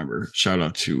can't remember. Big shout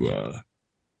out to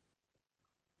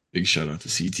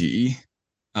CTE.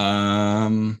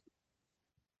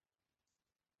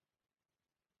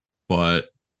 But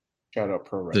Shout out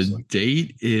Pro Wrestling. the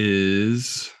date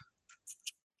is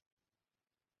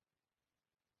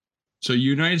so the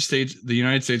United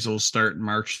States will start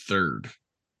March 3rd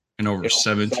in over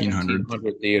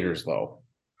 1,700 theaters, though.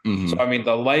 Mm-hmm. So I mean,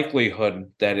 the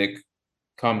likelihood that it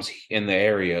comes in the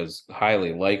area is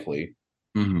highly likely.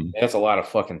 Mm-hmm. That's a lot of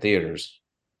fucking theaters.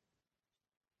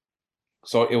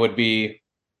 So it would be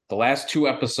the last 2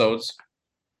 episodes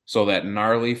So that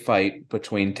gnarly fight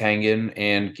between Tengen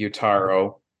and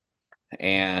Gyutaro,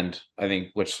 and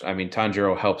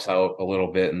Tanjiro helps out a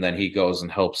little bit, and then he goes and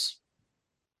helps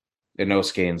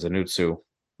Inosuke and Zenitsu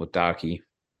with Daki.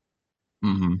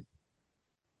 Mm-hmm.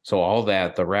 So all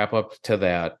that, the wrap up to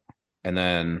that, and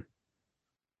then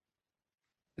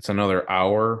it's another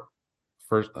hour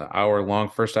long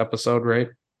first episode, right?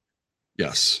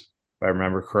 Yes. If I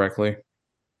remember correctly.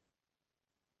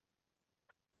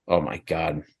 Oh my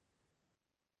god.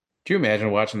 Do you imagine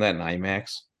watching that in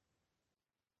IMAX?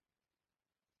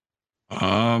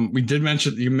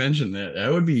 You mentioned that.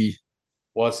 That would be.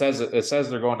 Well, it says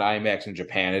they're going to IMAX in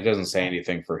Japan. It doesn't say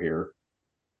anything for here.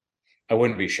 I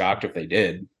wouldn't be shocked if they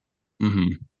did.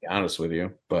 Mm-hmm. To be honest with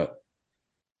you, but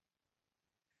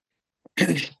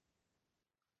but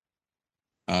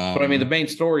I mean, the main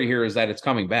story here is that it's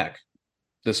coming back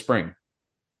this spring.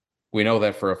 We know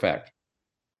that for a fact.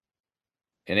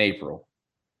 In April.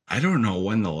 I don't know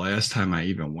when the last time I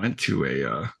even went to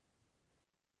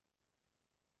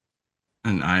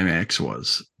an IMAX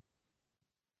was.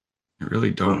 I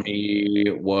really don't. For me,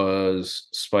 it was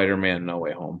Spider-Man No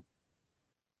Way Home.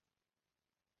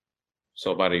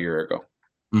 So about a year ago.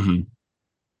 Mm-hmm. And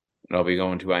I'll be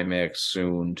going to IMAX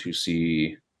soon to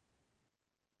see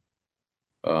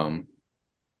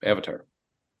Avatar.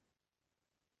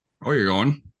 Oh, you're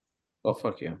going? Oh,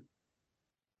 fuck yeah.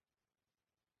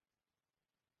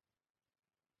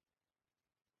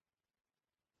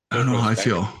 I don't know how I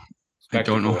feel. I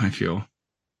don't know how I feel.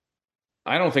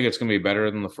 I don't think it's going to be better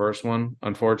than the first one,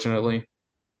 unfortunately.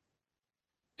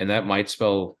 And that might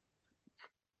spell,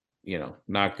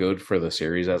 not good for the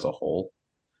series as a whole.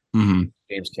 Mm-hmm.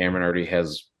 James Cameron already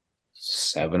has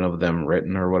 7 of them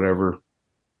written or whatever.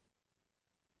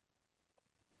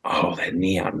 Oh, that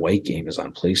Neon White game is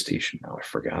on PlayStation now. I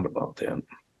forgot about that.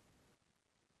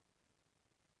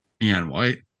 Neon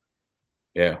White?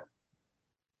 Yeah.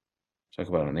 Talk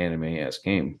about an anime-ass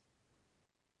game.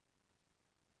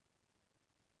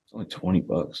 It's only $20,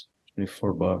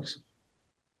 $24.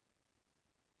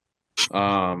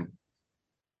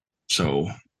 So,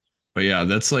 but yeah,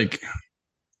 that's like,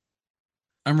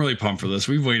 I'm really pumped for this.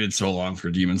 We've waited so long for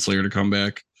Demon Slayer to come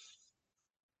back.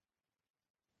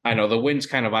 I know the wind's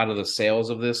kind of out of the sails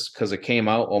of this because it came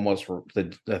out almost I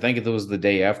think it was the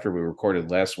day after we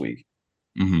recorded last week.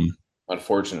 Mm-hmm.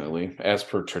 Unfortunately, as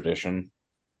per tradition.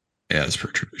 As per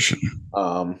tradition.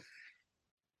 But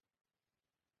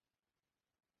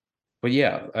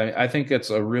yeah, I think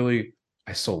it's I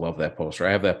still love that poster.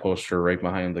 I have that poster right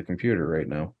behind the computer right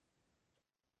now.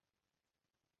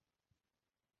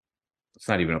 It's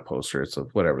not even a poster. It's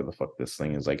whatever the fuck this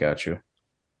thing is. I got you.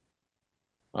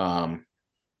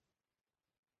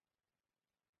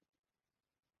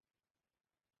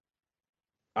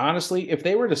 Honestly, if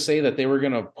they were to say that they were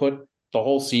going to put the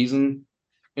whole season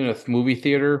in a movie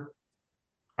theater,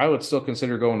 I would still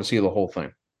consider going to see the whole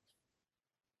thing.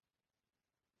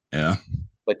 Yeah.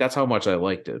 Like, that's how much I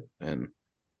liked it. And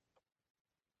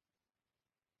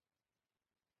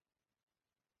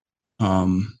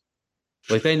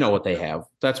like, they know what they have.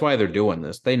 That's why they're doing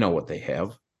this. They know what they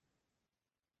have.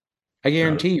 I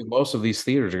guarantee you most of these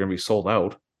theaters are going to be sold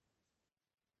out.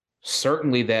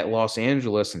 Certainly that Los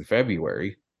Angeles in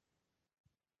February.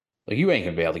 Like, you ain't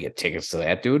going to be able to get tickets to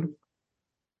that, dude.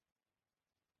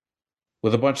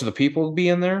 With a bunch of the people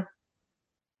being there.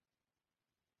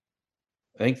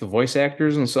 I think the voice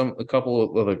actors and a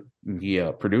couple of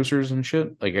the producers and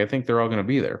shit, like, I think they're all going to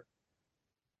be there.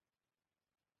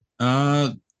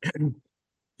 Yeah,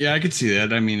 I could see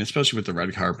that. I mean, especially with the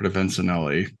red carpet events in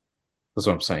LA. That's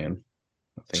what I'm saying.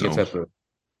 I think it's at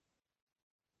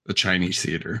the Chinese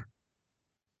theater.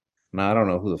 No, I don't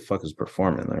know who the fuck is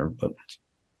performing there, but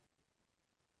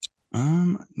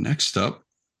next up,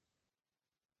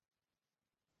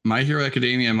 My Hero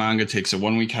Academia manga takes a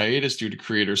 1-week hiatus due to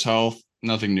creators' health.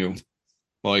 Nothing new.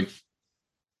 Like,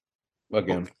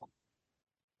 again,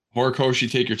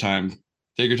 Horikoshi, take your time.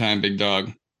 Take your time, big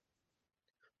dog.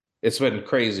 It's been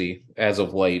crazy as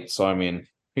of late, so I mean,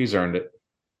 he's earned it.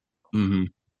 Mm-hmm.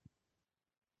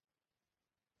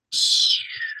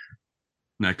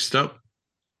 Next up,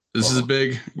 this is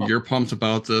big. You're pumped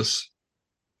about this.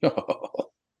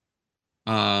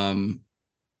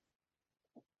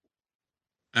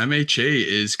 MHA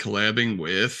is collabing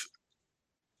with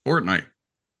Fortnite,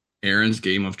 Aaron's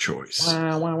game of choice.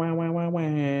 Wow.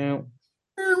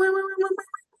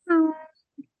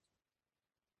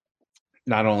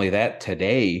 Not only that,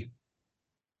 today.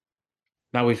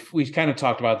 Now we've kind of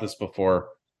talked about this before.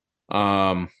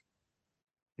 When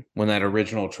that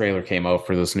original trailer came out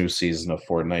for this new season of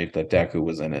Fortnite, that Deku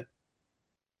was in it.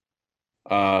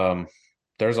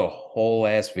 there's a whole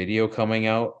ass video coming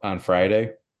out on Friday.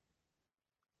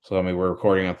 So I mean, we're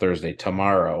recording on Thursday.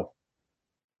 Tomorrow,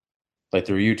 like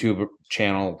their YouTube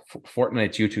channel,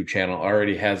 Fortnite's YouTube channel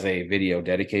already has a video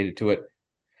dedicated to it.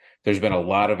 There's been a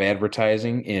lot of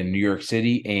advertising in New York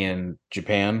City and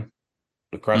Japan,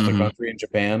 across the country in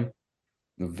Japan.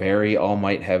 Very All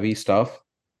Might heavy stuff.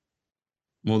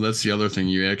 Well, that's the other thing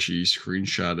you actually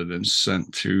screenshotted and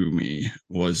sent to me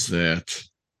was that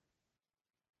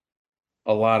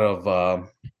a lot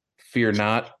of fear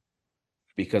not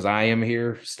because I am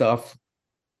here stuff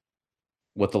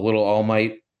with the little All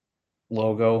Might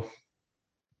logo.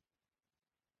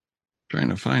 Trying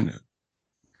to find it.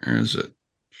 Where is it?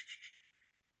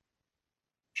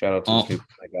 Shout out to the stupid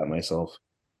I got myself.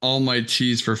 All My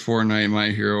tees for Fortnite, My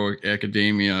Hero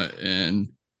Academia, and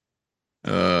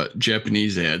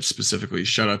Japanese ads specifically.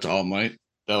 Shout out to All Might.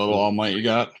 That little All Might you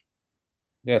got.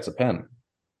 Yeah, it's a pen.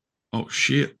 Oh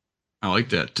shit. I like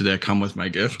that. Did that come with my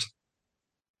gift?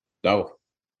 No.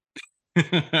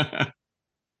 I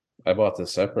bought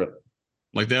this separate.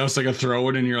 Like that was like a throw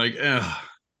it and you're like,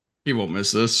 he won't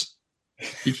miss this.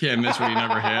 He can't miss what he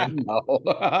never had.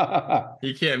 No.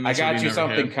 He can't miss. I got you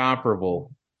something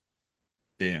comparable.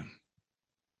 Damn.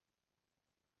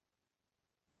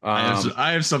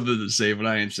 I have something to say, but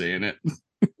I ain't saying it.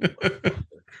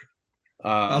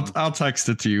 I'll text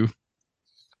it to you.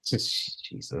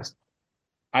 Jesus.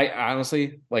 I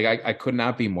honestly, like, I could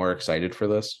not be more excited for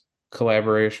this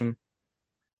collaboration.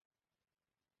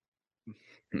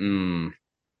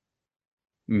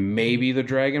 Maybe the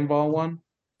Dragon Ball one,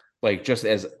 like, just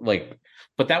as like,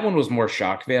 but that one was more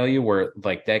shock value, where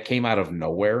like that came out of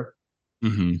nowhere.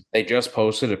 They just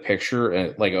posted a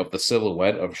picture like of the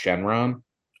silhouette of Shenron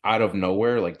out of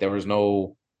nowhere. Like there was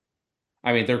no,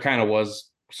 I mean, there kind of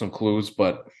was some clues,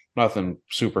 but nothing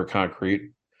super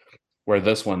concrete. Where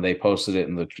this one, they posted it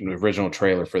in the original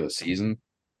trailer for the season.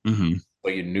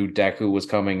 But you knew Deku was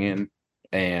coming in,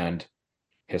 and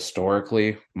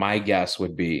historically, my guess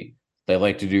would be they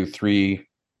like to do 3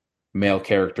 male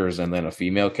characters and then a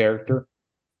female character.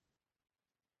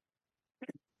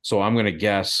 So I'm gonna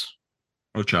guess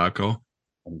Ochako.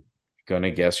 I'm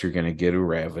gonna guess you're gonna get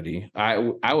Uravity. I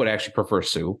would actually prefer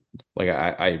Sue. Like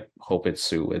I hope it's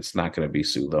Sue. It's not gonna be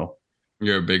Sue though.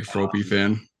 You're a big Froppy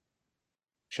fan.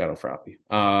 Shadow Froppy.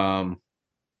 I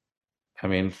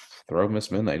mean, throw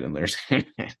Miss Midnight in there.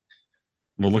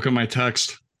 Well, look at my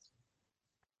text.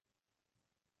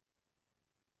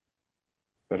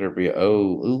 Better be it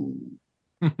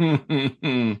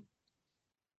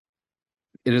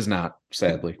is not,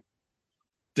 sadly.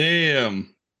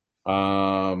 Damn.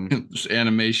 This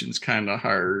animation's kind of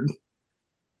hard.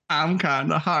 I'm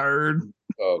kind of hard.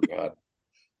 Oh god.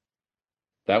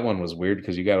 That one was weird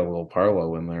because you got a little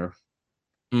Parlo in there.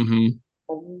 But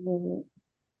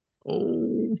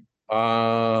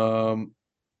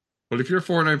if you're a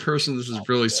Fortnite person, this is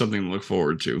really something to look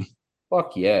forward to.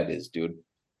 Fuck yeah, it is, dude.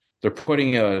 They're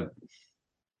putting I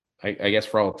guess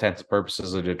for all intents and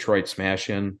purposes, a Detroit Smash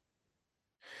in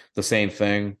the same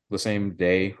thing, the same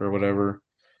day or whatever.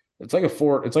 It's like a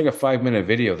 5-minute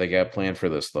video they got planned for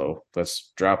this though.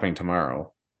 That's dropping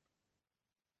tomorrow.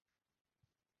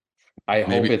 I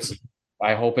hope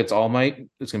it's All Might.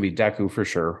 It's gonna be Deku for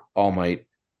sure. All Might.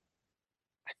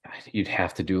 You'd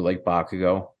have to do like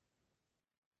Bakugo.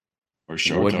 Or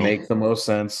Shoto. Would make the most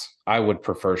sense. I would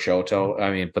prefer Shoto.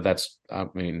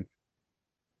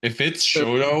 If it's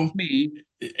Shoto,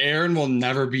 Aaron will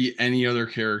never be any other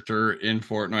character in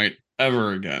Fortnite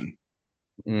ever again.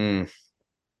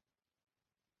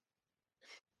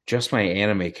 Just my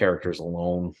anime characters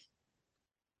alone.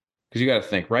 Because you got to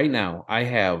think, right now, I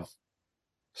have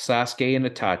Sasuke and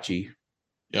Itachi.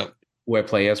 Yep. Who I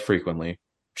play as frequently.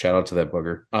 Shout out to that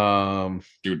booger.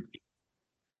 Dude,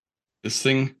 this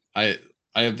thing, I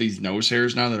have these nose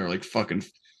hairs now that are like fucking.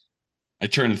 I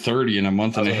turned 30 in a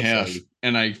month and a half,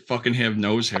 and I fucking have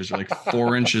nose hairs that are like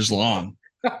 4 inches long.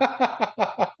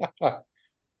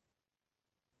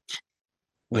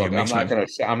 Look, I'm not gonna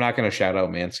shout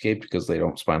out Manscaped because they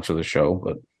don't sponsor the show,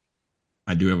 but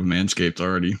I do have a Manscaped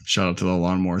already. Shout out to the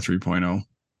Lawnmower 3.0.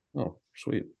 Oh,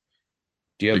 sweet.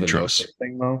 Do you have the nose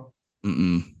thing though?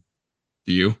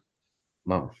 Do you?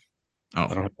 No. Oh, I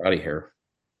don't have body hair.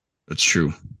 That's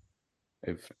true.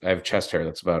 I have chest hair.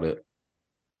 That's about it.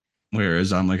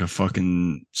 Whereas I'm like a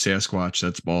fucking Sasquatch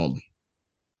that's bald.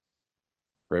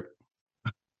 Rip.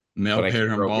 Male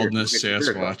pattern baldness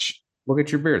Sasquatch. Look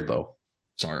at your beard though.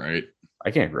 It's all right.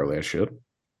 I can't grow that shit.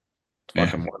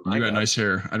 Yeah, you got nice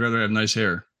hair. I'd rather have nice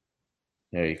hair.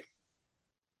 Hey,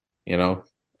 you know.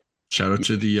 Shout out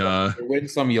to the you win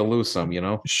some, you lose some, you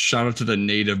know. Shout out to the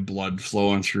native blood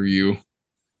flowing through you.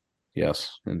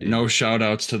 Yes, indeed. No shout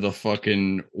outs to the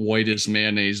fucking whitest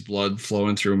mayonnaise blood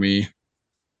flowing through me.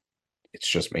 It's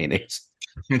just mayonnaise.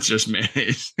 It's just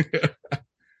mayonnaise.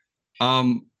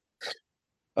 But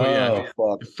yeah,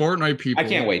 Fuck. Fortnite people. I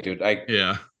can't wait, dude.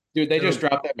 Yeah. Dude, they just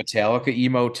dropped that Metallica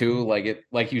emo too.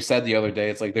 Like you said the other day,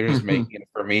 it's like they're just making it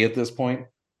for me at this point.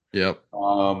 Yep.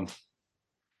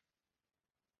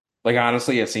 Like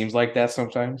honestly, it seems like that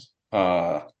sometimes.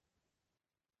 Well,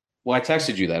 I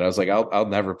texted you that. I was like, I'll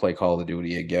never play Call of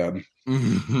Duty again.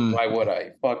 Why would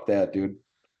I? Fuck that, dude.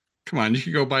 Come on, you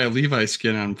could go buy a Levi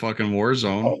skin on fucking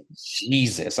Warzone. Oh,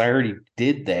 Jesus. I already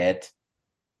did that.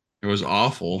 It was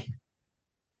awful.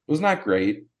 It was not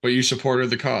great. But you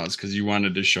supported the cause because you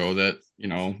wanted to show that, you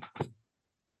know.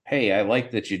 Hey, I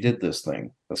like that you did this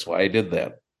thing. That's why I did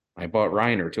that. I bought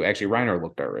Reiner too. Actually, Reiner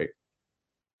looked all right.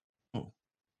 Oh.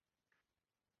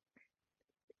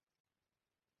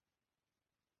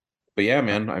 But yeah,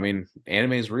 man. I mean,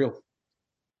 anime is real.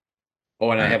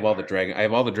 Oh, and I have all the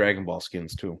Dragon Ball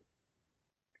skins too.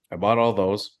 I bought all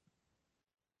those.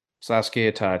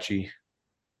 Sasuke, Itachi. I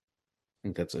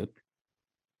think that's it.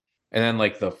 And then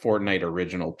like the Fortnite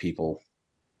original people,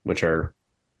 which are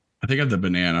I think I have the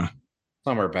banana.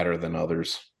 some are better than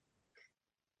others.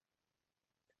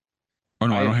 Oh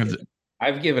no, I don't have the.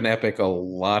 I've given Epic a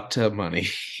lot of money.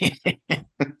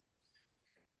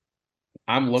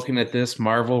 I'm looking at this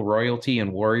Marvel Royalty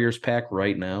and Warriors pack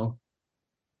right now.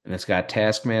 And it's got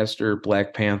Taskmaster,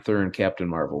 Black Panther, and Captain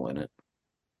Marvel in it.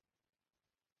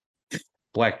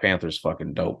 Black Panther's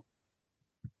fucking dope.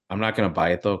 I'm not going to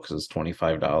buy it though because it's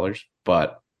 $25,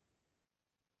 but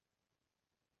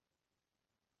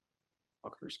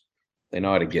fuckers, they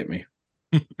know how to get me.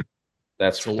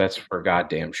 That's for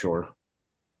goddamn sure.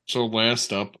 So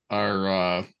last up,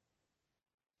 our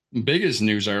biggest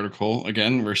news article.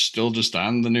 Again, we're still just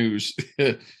on the news.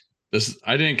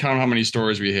 I didn't count how many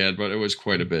stories we had, but it was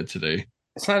quite a bit today.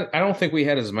 It's not. I don't think we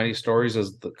had as many stories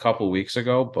as the couple weeks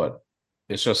ago, but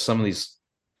it's just some of these.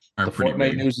 Are the pretty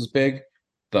Fortnite big. news is big.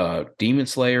 The Demon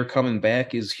Slayer coming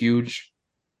back is huge.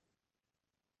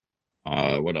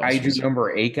 What else? Kaiju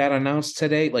number 8 got announced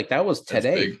today. Like that was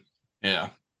today. Yeah.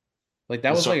 Like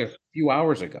that was like a few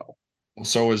hours ago. Well,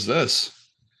 so was this.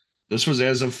 This was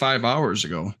as of 5 hours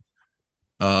ago.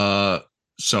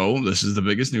 So this is the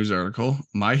biggest news article.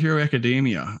 My Hero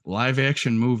Academia live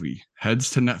action movie heads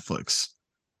to Netflix.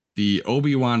 The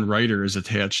Obi-Wan writer is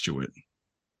attached to it.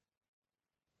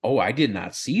 Oh, I did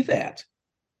not see that.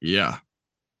 Yeah.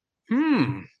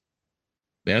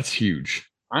 That's huge.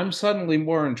 I'm suddenly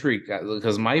more intrigued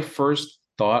because my first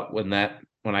thought when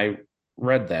I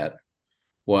read that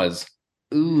was,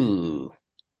 ooh,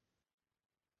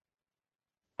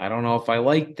 I don't know if I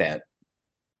like that.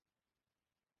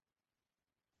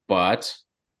 But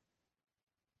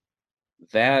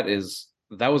that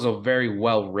was a very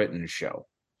well written show.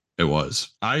 It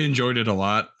was. I enjoyed it a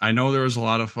lot. I know there was a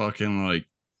lot of fucking like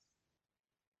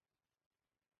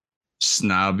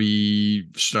snobby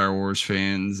Star Wars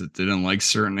fans that didn't like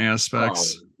certain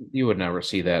aspects. Oh, you would never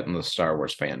see that in the Star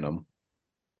Wars fandom.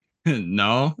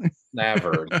 No.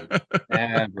 Never.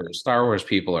 Never. Star Wars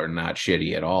people are not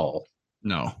shitty at all.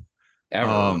 No.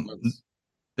 Ever.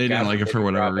 They didn't like it for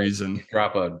whatever reason.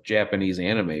 Drop a Japanese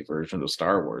anime version of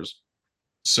Star Wars.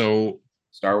 So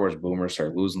Star Wars boomers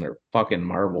start losing their fucking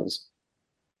marbles.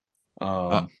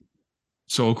 So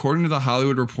according to the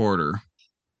Hollywood Reporter,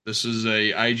 this is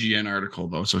a IGN article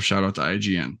though, so shout out to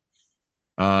IGN.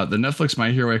 The Netflix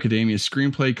My Hero Academia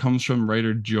screenplay comes from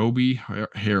writer Joby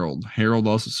Harold. Harold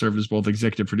also served as both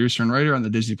executive producer and writer on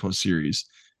the Disney Plus series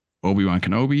Obi-Wan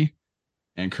Kenobi,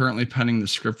 and currently penning the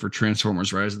script for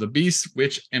Transformers Rise of the Beast,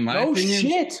 which in my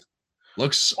opinion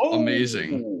looks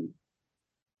amazing.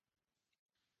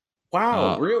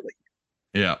 Wow, really?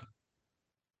 Yeah.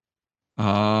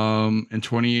 In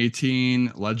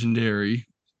 2018, Legendary,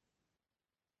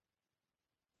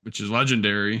 which is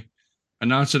Legendary,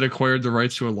 announced it acquired the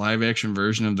rights to a live action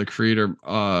version of the creator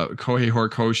Kohei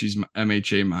Horikoshi's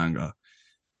MHA manga.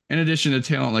 In addition to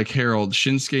talent like Harold,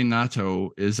 Shinsuke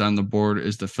Nato is on the board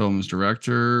as the film's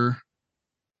director.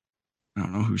 I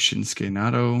don't know who Shinsuke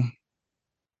Nato.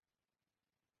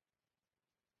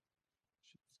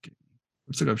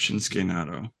 Let's look up Shinsuke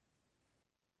Nato.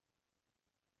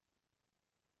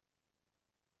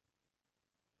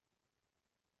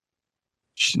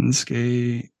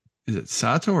 Shinsuke, is it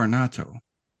Sato or Nato?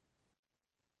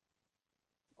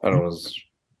 I thought it was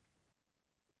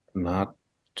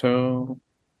Nato.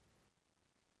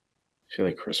 I feel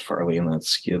like Chris Farley in that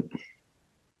skit.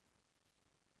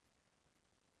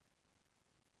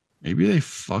 Maybe they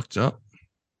fucked up.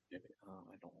 I don't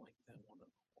like that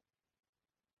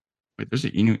one. Wait, there's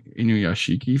an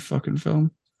Inuyashiki fucking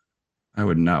film. I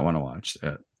would not want to watch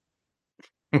that.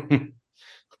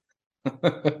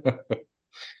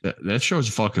 That show is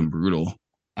fucking brutal.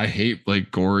 I hate like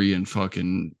gory and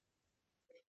fucking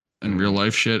and real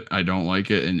life shit. I don't like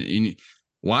it. And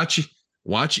watch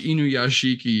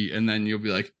Inuyashiki, and then you'll be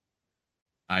like,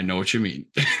 I know what you mean.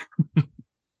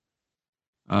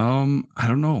 I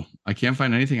don't know. I can't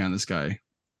find anything on this guy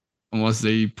unless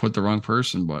they put the wrong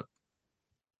person. But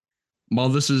while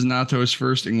this is Nato's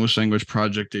first English language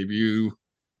project debut,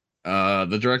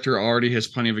 the director already has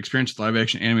plenty of experience with live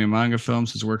action anime and manga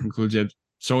films. His work includes it.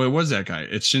 So it was that guy.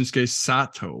 It's Shinsuke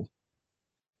Sato.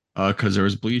 Because there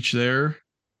was Bleach there.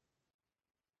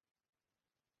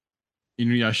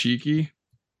 Inuyashiki.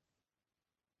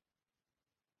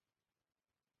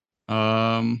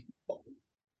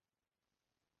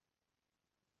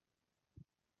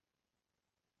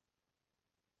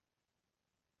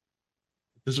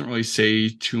 Doesn't really say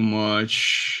too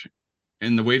much.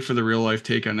 And the wait for the real life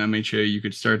take on MHA, you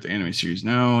could start the anime series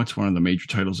now. It's one of the major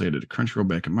titles they added to Crunchyroll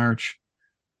back in March.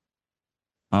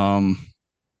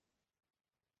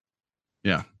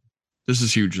 Yeah, this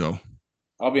is huge though.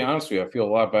 I'll be honest with you, I feel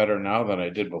a lot better now than I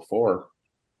did before.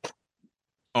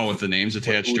 Oh, with the names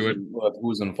attached to it,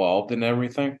 who's involved in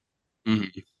everything.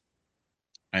 Mm-hmm.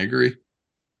 I agree.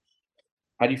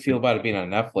 How do you feel about it being a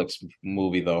Netflix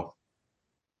movie, though?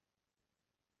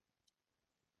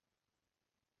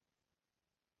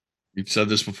 We've said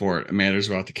this before. It matters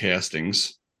about the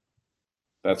castings.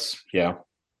 That's the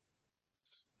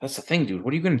thing, dude.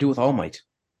 What are you going to do with All Might?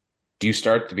 Do you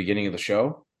start at the beginning of the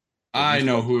show? I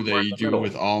know who they do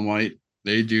with All Might.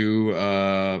 They do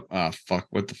fuck,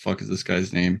 what the fuck is this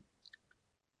guy's name?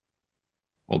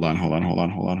 Hold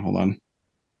on.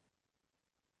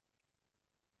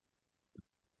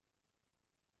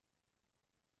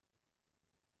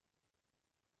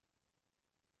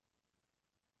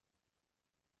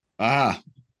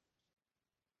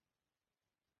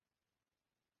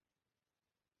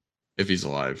 If he's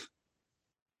alive.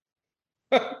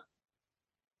 Well,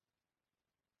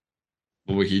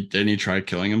 didn't he try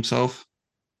killing himself?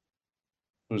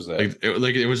 Who's that?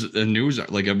 It was the news,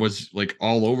 like it was like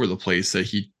all over the place that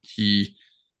he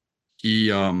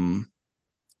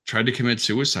tried to commit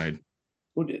suicide.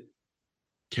 Who did?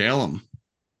 Callum.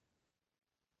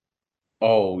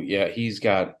 Oh yeah, he's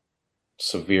got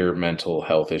severe mental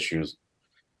health issues.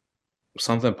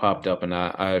 Something popped up, and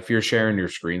if you're sharing your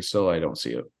screen still, I don't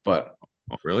see it. But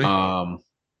really?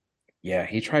 Yeah,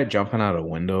 he tried jumping out a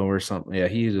window or something. Yeah,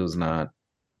 he was not.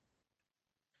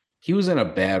 He was in a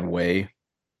bad way.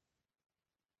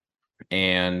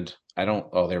 And I don't.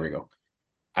 Oh, there we go.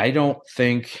 I don't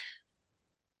think.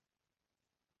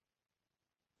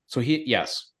 So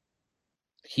yes,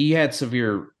 he had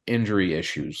severe injury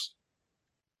issues,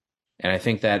 and I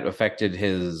think that affected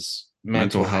his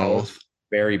mental health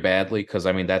very badly. Because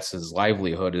I mean, that's his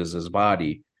livelihood, is his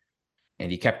body,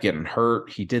 and he kept getting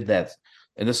hurt. He did that,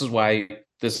 and this is why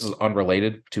this is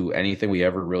unrelated to anything we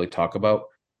ever really talk about.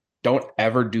 Don't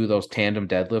ever do those tandem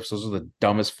deadlifts. Those are the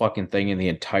dumbest fucking thing in the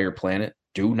entire planet.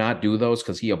 Do not do those,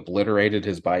 because he obliterated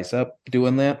his bicep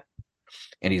doing that,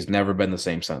 and he's never been the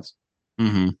same since.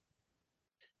 Mm-hmm.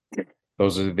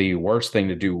 Those are the worst thing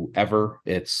to do ever.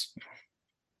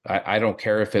 I don't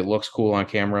care if it looks cool on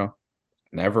camera.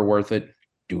 Never worth it.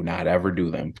 Do not ever do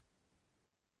them.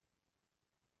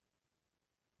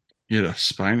 He had a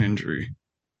spine injury.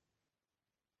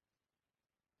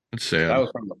 That's sad. That was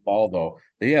from the fall, though.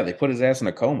 Yeah, they put his ass in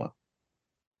a coma.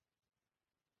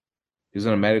 He was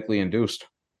in a medically induced.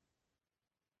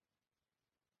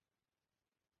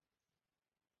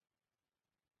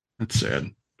 That's sad.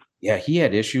 Yeah, he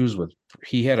had issues with.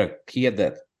 He had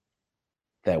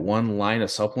that one line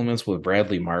of supplements with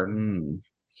Bradley Martin.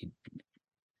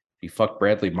 He fucked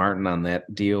Bradley Martin on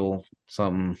that deal.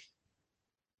 Something.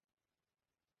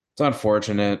 It's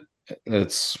unfortunate.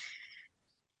 It's.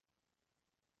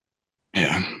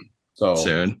 Yeah. So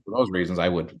sad. For those reasons, I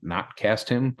would not cast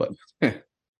him, but maybe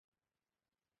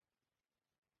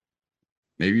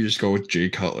you just go with Jay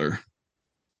Cutler.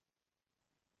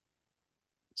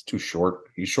 it's too short.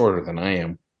 He's shorter than I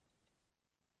am.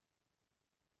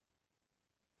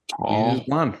 Tall. He is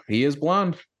blonde. He is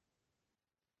blonde.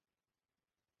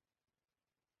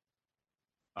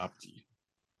 Opti.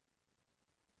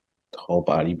 Tall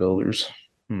bodybuilders.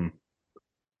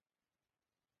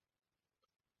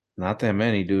 Not that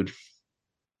many, dude.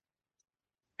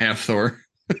 Half Thor.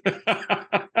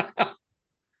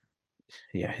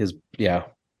 Yeah.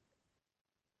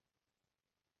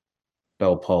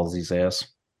 Bell palsy's ass.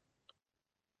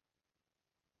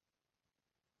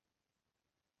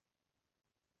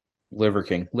 Liver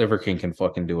King. Liver King can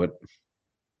fucking do it.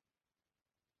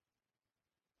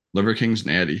 Liver King's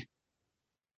natty.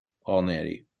 All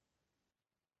natty.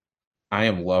 I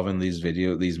am loving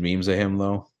these memes of him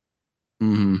though,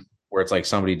 Mm-hmm. where it's like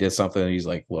somebody did something and he's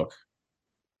like, "Look,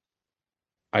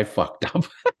 I fucked up."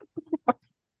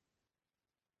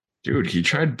 Dude, he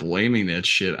tried blaming that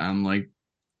shit on like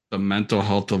the mental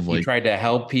health of He like tried to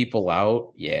help people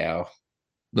out. Yeah.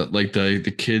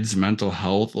 the kids' mental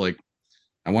health. Like,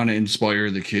 I want to inspire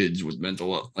the kids with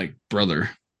mental health. Like, brother.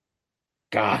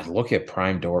 God, look at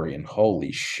Prime Dorian.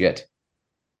 Holy shit.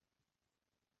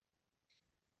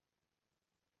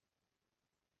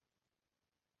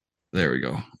 There we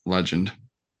go. Legend.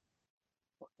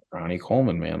 Ronnie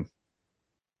Coleman, man.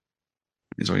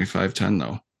 He's only 5'10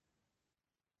 though.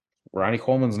 Ronnie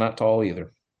Coleman's not tall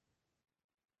either.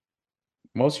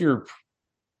 Most of your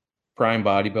prime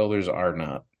bodybuilders are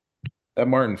not. That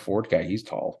Martin Ford guy, he's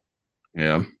tall.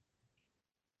 Yeah.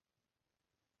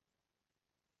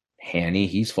 Hanny,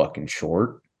 he's fucking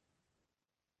short.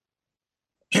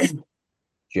 Jay,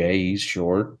 he's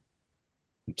short.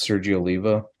 Sergio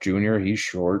Oliva Jr., he's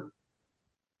short.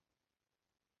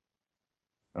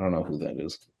 I don't know who that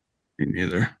is. Me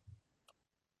neither.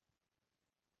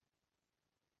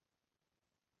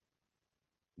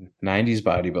 '90s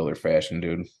bodybuilder fashion,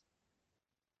 dude.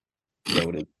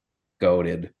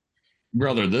 Goated.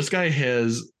 Brother, this guy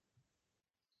has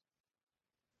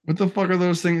what the fuck are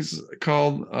those things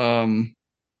called? To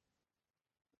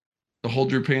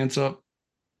hold your pants up.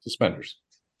 Suspenders.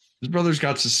 His brother's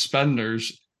got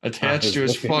suspenders attached to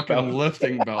his fucking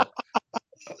lifting belt.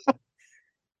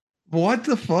 What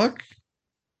the fuck?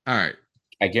 All right.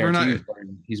 I guarantee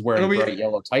he's wearing bright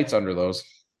yellow tights under those.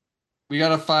 We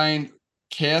gotta find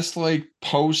cast like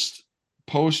post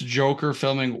Joker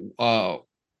filming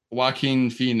Joaquin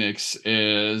Phoenix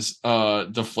is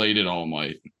deflated All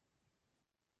Might.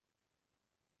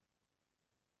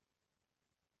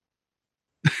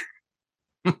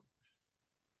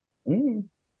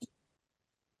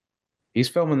 He's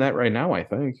filming that right now, I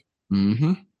think.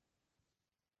 Mm-hmm.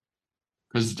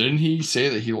 Because didn't he say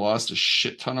that he lost a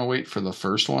shit ton of weight for the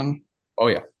first one? Oh,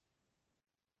 yeah.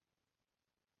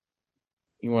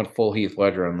 You want full Heath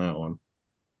Ledger on that one.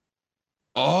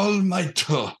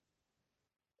 Almighty.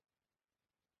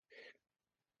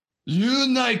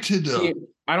 United. See,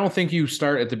 I don't think you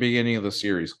start at the beginning of the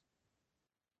series.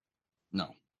 No.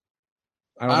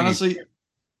 Honestly,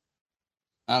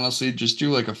 just do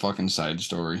like a fucking side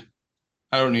story.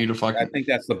 I don't need a fucking. I think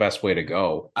that's the best way to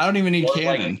go. I don't even need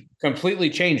canon. Like, completely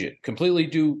change it.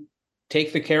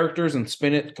 Take the characters and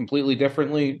spin it completely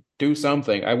differently. Do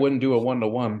something. I wouldn't do a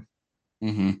 1-to-1.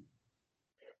 Mm-hmm.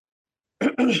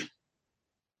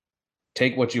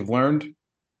 Take what you've learned.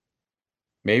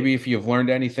 Maybe if you've learned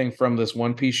anything from this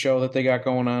One Piece show that they got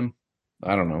going on,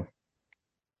 I don't know.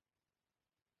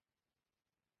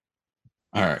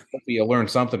 All right. Hopefully you learned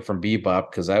something from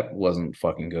Bebop because that wasn't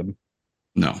fucking good.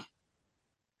 No.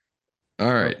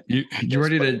 All right. You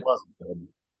ready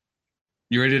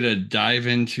to dive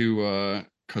into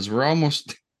because we're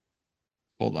almost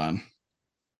hold on.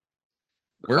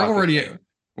 We're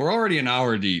already an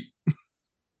hour deep.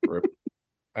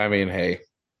 I mean, hey.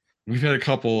 We've had a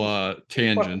couple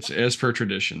tangents as per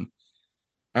tradition.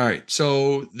 All right.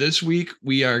 So this week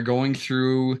we are going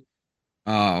through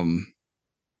the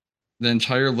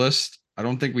entire list. I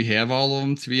don't think we have all of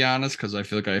them, to be honest, because I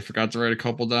feel like I forgot to write a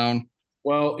couple down.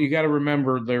 Well, you got to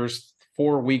remember there's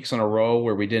 4 weeks in a row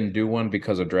where we didn't do one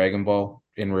because of Dragon Ball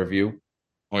in review.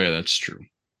 Oh, yeah, that's true.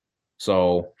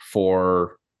 So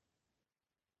for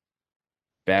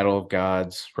Battle of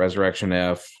Gods, Resurrection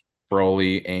F,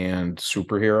 Broly, and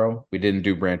Superhero, we didn't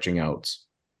do branching outs.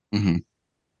 Mm-hmm.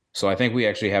 So I think we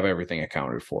actually have everything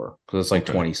accounted for because it's like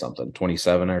 20 something,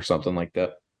 27 or something like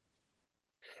that.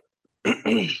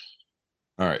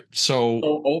 All right. So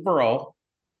overall,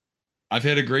 I've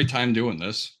had a great time doing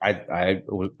this. I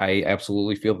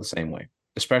absolutely feel the same way.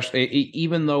 Especially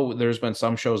even though there's been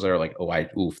some shows that are like,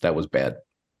 that was bad.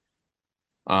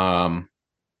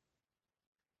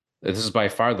 This is by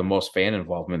far the most fan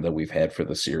involvement that we've had for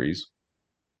the series.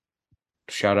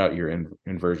 Shout out your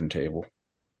inversion table.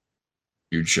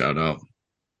 Huge shout out.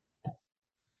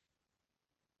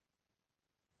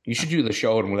 You should do the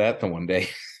show and with that the one day.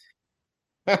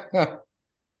 How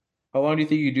long do you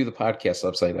think you do the podcast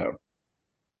upside down?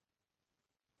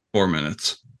 4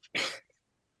 minutes.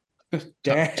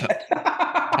 Dad.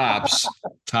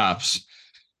 Tops.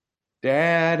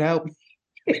 Dad, help me.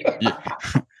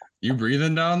 You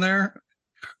breathing down there?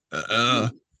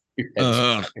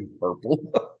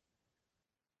 Purple.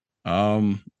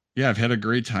 Yeah, I've had a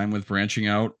great time with branching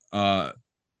out.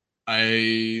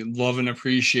 I love and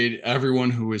appreciate everyone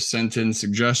who has sent in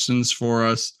suggestions for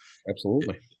us.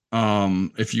 Absolutely.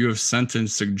 If you have sent in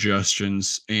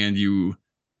suggestions and you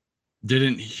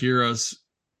didn't hear us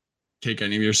take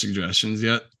any of your suggestions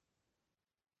yet,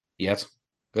 Yes.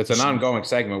 It's an ongoing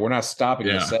segment. We're not stopping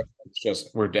the segment. It's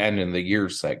just we're ending the year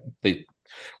segment.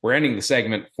 We're ending the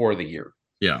segment for the year.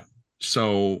 Yeah.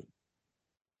 So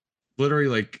literally,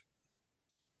 like,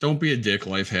 don't be a dick.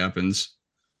 Life happens.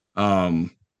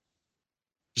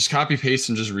 Just copy paste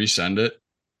and just resend it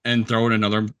and throw in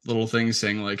another little thing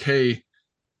saying like, hey,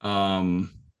 I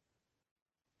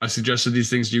suggested these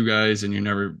things to you guys and you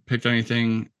never picked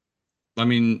anything. I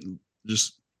mean,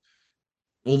 just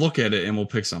we'll look at it and we'll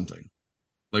pick something.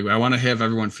 Like, I want to have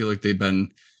everyone feel like they've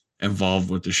been involved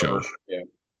with the show. Yeah.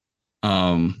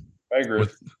 I agree.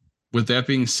 With that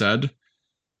being said,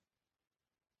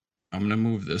 I'm gonna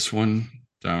move this one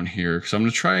down here because I'm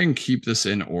gonna try and keep this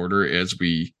in order as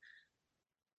we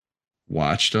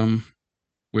watched them,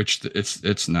 which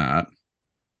it's not.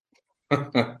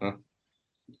 But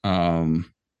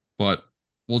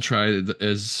we'll try it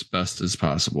as best as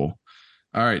possible.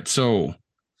 All right, so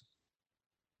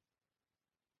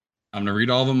I'm gonna read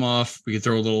all of them off. We can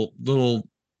throw a little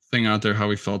thing out there how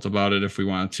we felt about it if we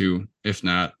wanted to. If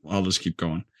not, I'll just keep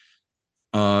going.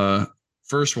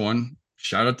 First one,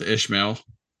 shout out to Ishmael.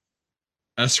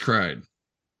 S cried.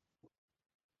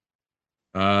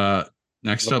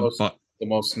 Next the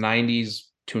most 90s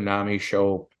Toonami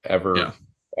show ever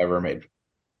made.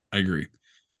 I agree.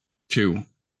 2,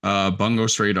 Bungo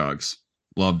Stray Dogs.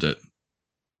 Loved it.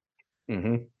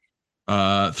 3,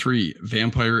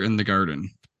 Vampire in the Garden.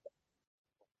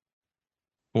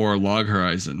 4, Log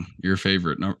Horizon. Your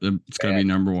favorite. It's going to be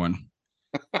number 1.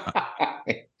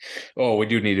 Oh, we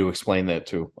do need to explain that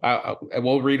too.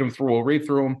 We'll read them through. We'll read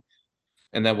through them,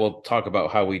 and then we'll talk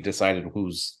about how we decided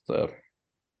who's the.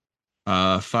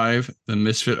 5, The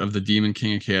Misfit of the Demon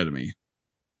King Academy.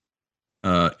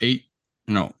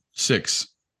 6.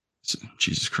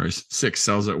 Jesus Christ. 6,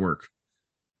 Cells at Work.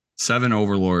 7,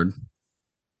 Overlord.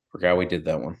 Forgot we did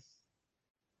that one.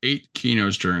 8,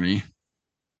 Kino's Journey.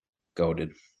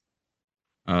 Goated.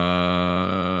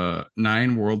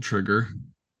 9, World Trigger.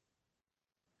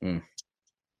 That's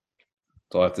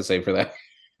all I have to say for that.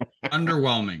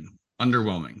 Underwhelming.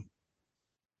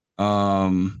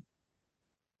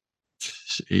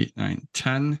 8, 9,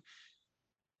 10.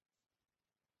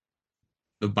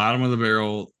 The bottom of the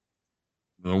barrel,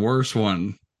 the worst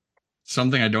one.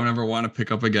 Something I don't ever want to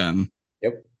pick up again.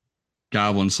 Yep.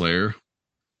 Goblin Slayer.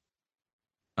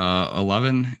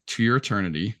 11, To Your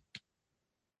Eternity.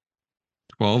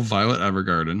 12, Violet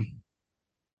Evergarden.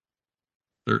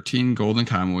 13, Golden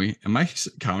Kamuy. Am I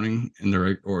counting in the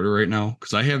right order right now?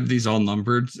 Because I have these all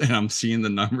numbered and I'm seeing the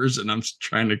numbers and I'm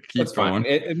trying to keep That's going.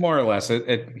 It more or less.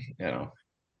 It you know.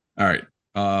 All right.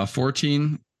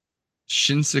 14,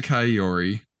 Shinsekai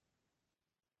Yori.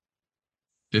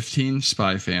 15,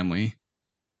 Spy Family.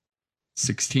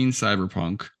 16,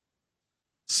 Cyberpunk.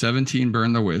 17,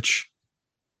 Burn the Witch.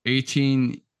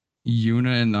 18,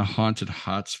 Yuna and the Haunted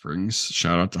Hot Springs.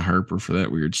 Shout out to Harper for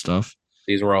that weird stuff.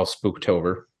 These were all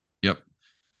Spooktober. Yep.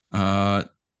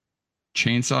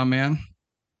 Chainsaw Man.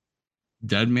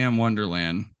 Dead Man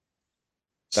Wonderland.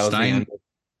 That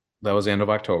was the end of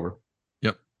October.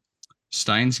 Yep.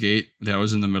 Steins Gate. That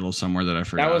was in the middle somewhere that I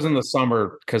forgot. That was in the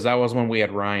summer because that was when we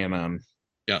had Ryan on.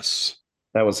 Yes.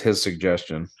 That was his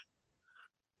suggestion.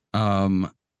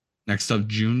 Next up,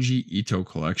 Junji Ito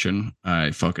Collection. I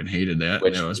fucking hated that.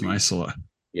 That was my select.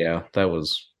 Yeah, that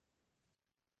was.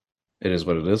 It is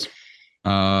what it is.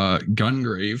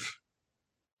 Gungrave.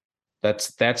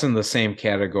 That's in the same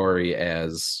category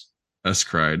as S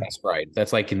Cried. That's right.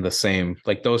 That's like in the same.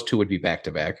 Like those two would be back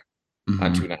to back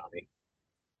on Toonami.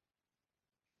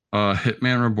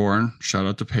 Hitman Reborn. Shout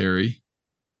out to Perry.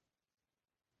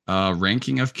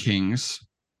 Ranking of Kings.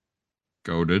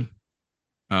 Goated.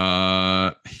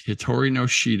 Hitori no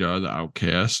Shida, The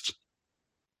Outcast.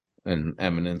 And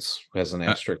Eminence has an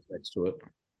asterisk next to it.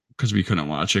 Because we couldn't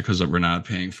watch it because we're not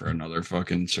paying for another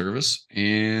fucking service.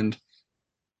 And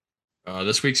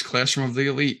this week's Classroom of the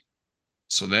Elite.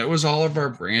 So that was all of our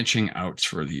branching outs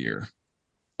for the year.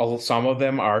 Some of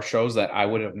them are shows that I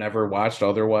would have never watched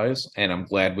otherwise, and I'm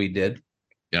glad we did.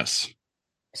 Yes.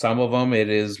 Some of them, it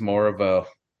is more of a,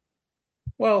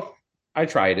 well, I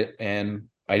tried it and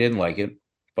I didn't like it,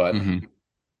 but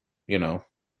you know,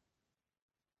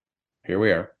 here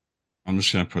we are. I'm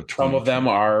just gonna put 20. Some of them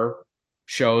are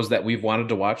shows that we've wanted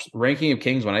to watch. Ranking of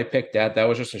Kings, when I picked that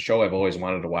was just a show I've always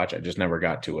wanted to watch. I just never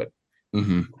got to it.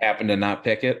 Happened to not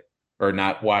pick it or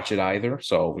not watch it either,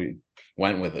 so we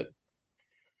went with it.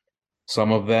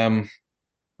 Some of them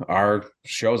are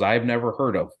shows I've never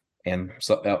heard of, and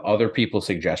so, other people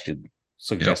suggested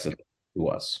to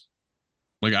us.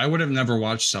 Like I would have never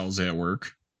watched Cells at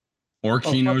Work or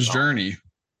fuck Kino's no. Journey.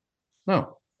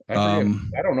 No, I forget.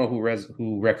 I don't know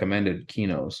who recommended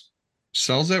Kino's.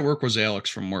 Cells at Work was Alex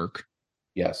from work.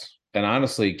 Yes, and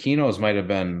honestly, Kino's might have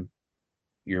been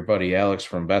your buddy Alex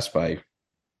from Best Buy.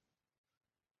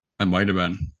 I might have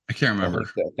been. I can't remember.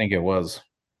 I think it was.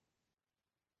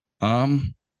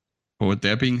 But with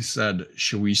that being said,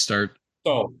 should we start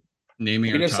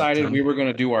naming? We decided we were going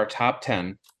to do our top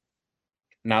 10.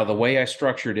 Now, the way I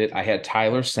structured it, I had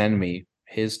Tyler send me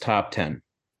his top 10.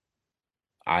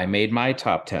 I made my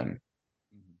top 10.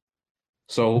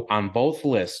 So on both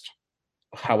lists,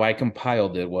 how I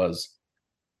compiled it was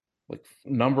like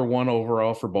number 1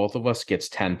 overall for both of us gets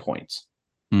 10 points.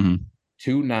 2,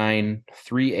 9,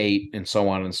 3, 8, and so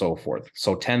on and so forth.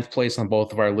 So 10th place on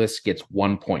both of our lists gets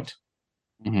 1 point.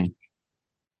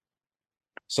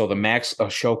 So the max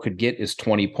a show could get is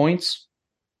 20 points.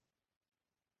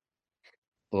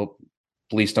 The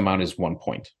least amount is 1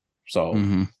 point. So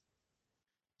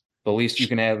the least you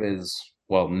can have is,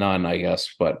 well, none, I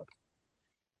guess. But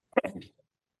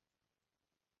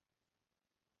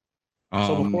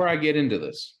so before I get into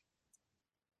this,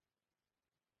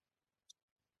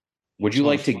 would you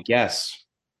like to guess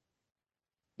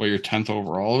what your 10th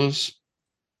overall is?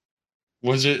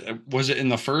 Was it in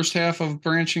the first half of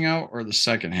branching out or the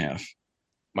second half?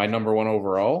 My number 1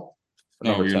 overall?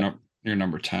 No, your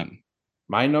number 10.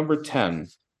 My number 10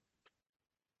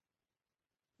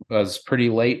 was pretty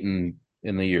late in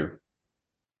the year.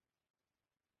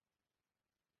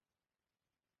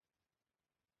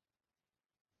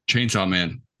 Chainsaw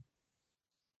Man.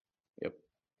 Yep.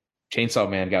 Chainsaw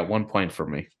Man got 1 point for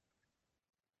me.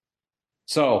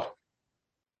 So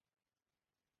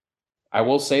I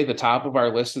will say the top of our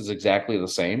list is exactly the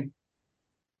same.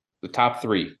 The top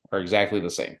 3 are exactly the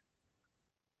same.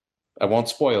 I won't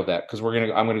spoil that because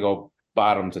I'm gonna go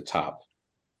bottom to top.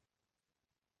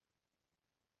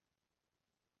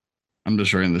 I'm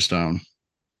just writing this down.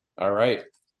 All right.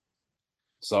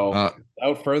 So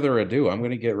without further ado, I'm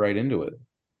gonna get right into it.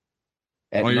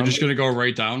 You're just gonna go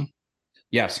right down?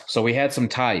 Yes. So we had some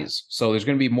ties. So there's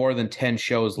gonna be more than 10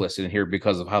 shows listed here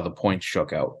because of how the points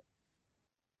shook out.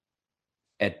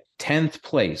 At 10th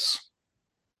place,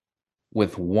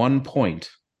 with 1 point,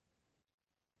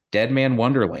 Dead Man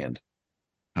Wonderland.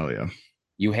 Hell yeah.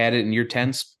 You had it in your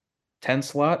 10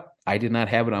 slot. I did not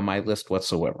have it on my list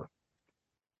whatsoever.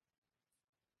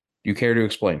 Do you care to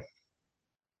explain?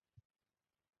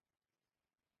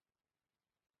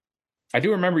 I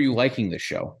do remember you liking this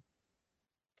show.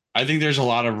 I think there's a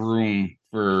lot of room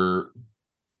for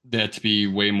that to be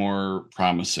way more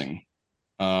promising.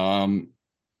 I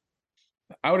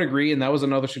would agree, and that was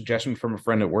another suggestion from a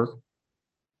friend at work.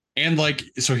 And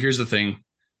so here's the thing.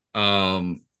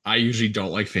 I usually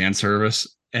don't like fan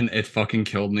service, and it fucking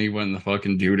killed me when the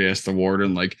fucking dude asked the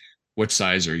warden, like, what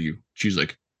size are you? She's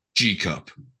like, G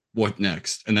cup. What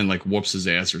next? And then whoops his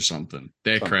ass or something.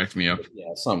 That cracked me up.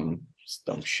 Yeah, some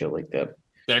dumb shit like that.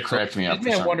 That cracked me up.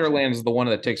 Dead Man Wonderland is the one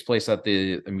that takes place at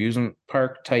the amusement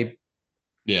park type.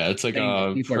 Yeah, it's like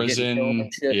a prison.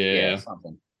 Yeah,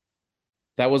 something.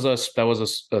 That was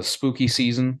a spooky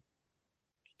season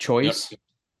choice.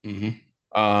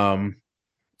 Yep.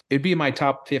 It'd be in my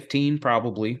top 15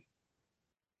 probably.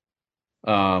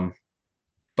 But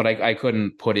I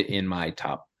couldn't put it in my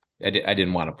top. I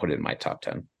didn't want to put it in my top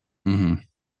 10.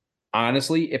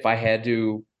 Honestly, if I had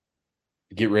to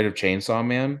get rid of Chainsaw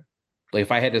Man,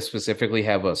 if I had to specifically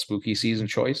have a spooky season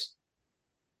choice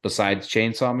besides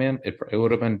Chainsaw Man, it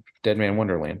would have been Dead Man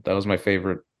Wonderland. That was my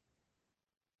favorite.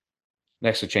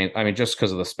 Next to just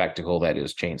because of the spectacle that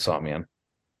is Chainsaw Man.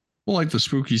 Well, the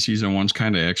spooky season ones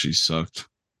kind of actually sucked.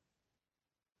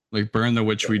 Burn the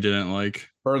Witch, we didn't like.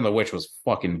 Burn the Witch was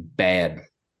fucking bad.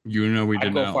 We did not like.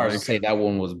 I'd go far as to say that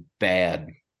one was bad.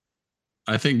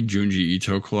 I think Junji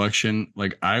Ito collection.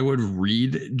 I would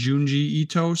read Junji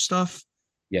Ito stuff.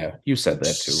 Yeah, you said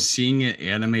that too. Seeing it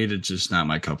animated, just not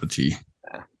my cup of tea.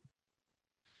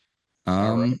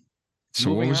 Right.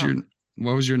 So what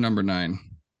was your number 9?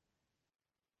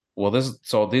 Well,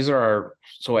 these are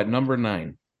at number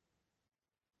 9.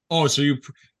 Oh, so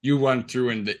you went through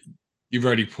and you've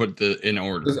already put in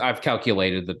order. I've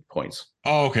calculated the points.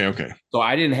 Oh, okay. So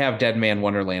I didn't have Dead Man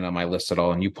Wonderland on my list at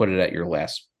all, and you put it at your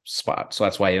last spot. So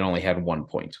that's why it only had 1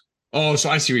 point. Oh, so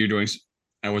I see what you're doing.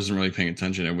 I wasn't really paying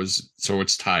attention.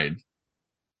 It's tied.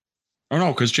 Oh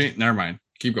no, because never mind.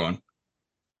 Keep going.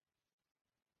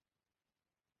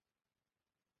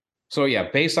 So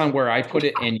yeah, based on where I put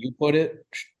it and you put it,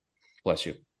 bless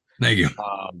you. Thank you.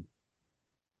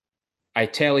 I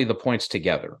tally the points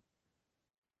together.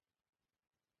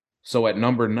 So at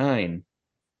number 9,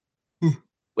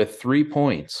 with 3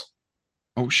 points,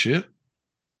 Oh shit!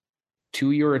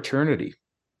 To Your Eternity.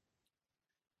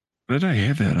 What did I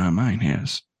have that on mine?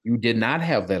 Has You did not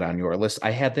have that on your list.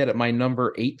 I had that at my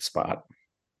number 8 spot.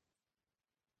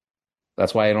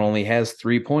 That's why it only has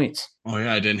 3 points. oh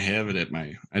yeah, I didn't have it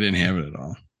at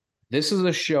all. This is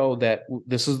a show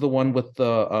this is the one with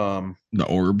the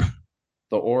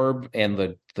orb,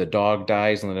 and the dog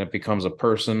dies and then it becomes a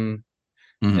person.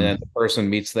 Mhm. And then the person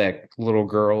meets that little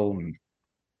girl. And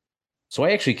so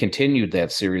I actually continued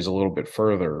that series a little bit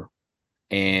further,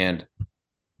 and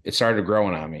it started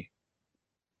growing on me,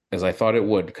 as I thought it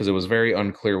would, because it was very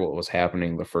unclear what was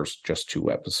happening the first just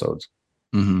 2 episodes.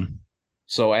 Mm-hmm.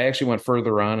 So I actually went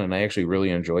further on, and I actually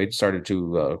really started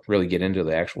to really get into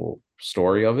the actual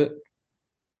story of it.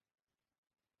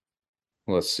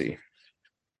 Let's see.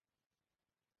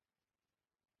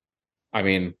 I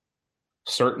mean,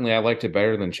 certainly I liked it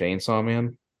better than Chainsaw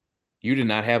Man. You did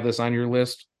not have this on your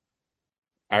list.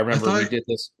 I remember we did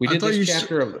this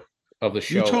chapter of the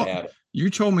show. You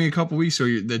told me a couple weeks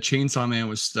ago that Chainsaw Man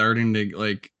was starting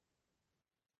to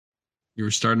you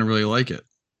were starting to really like it.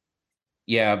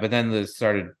 Yeah, but then they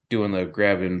started doing the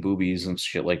grabbing boobies and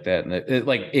shit like that, and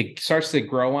it starts to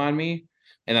grow on me,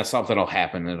 and then something will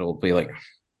happen, and it'll be like,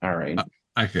 all right,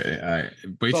 okay,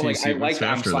 wait till you see what's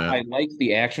after that. I like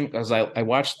the action because I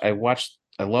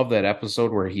love that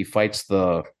episode where he fights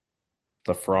the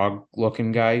frog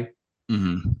looking guy.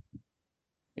 Mm-hmm.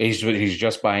 He's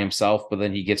just by himself, but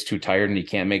then he gets too tired and he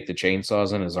can't make the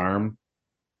chainsaws in his arm.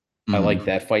 Mm-hmm. I like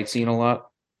that fight scene a lot.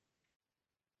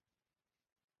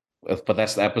 But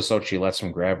that's the episode she lets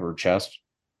him grab her chest.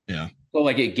 Yeah. So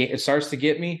it starts to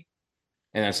get me,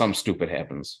 and then something stupid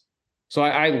happens. So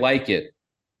I like it.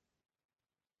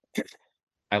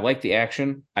 I like the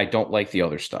action. I don't like the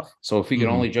other stuff. So if we could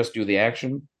only just do the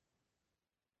action,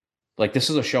 this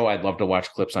is a show I'd love to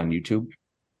watch clips on YouTube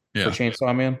for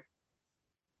Chainsaw Man.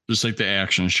 Just like the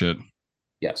action shit.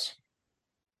 Yes.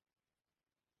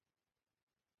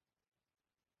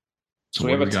 So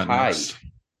we have a tie. Next?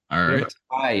 All right. We have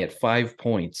a tie at 5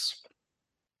 points.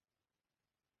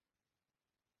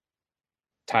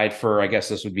 Tied for, I guess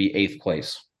this would be 8th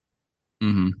place.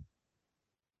 Mm-hmm.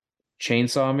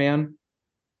 Chainsaw Man.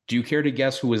 Do you care to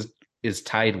guess who is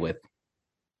tied with?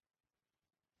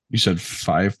 You said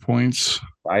 5 points?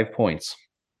 5 points.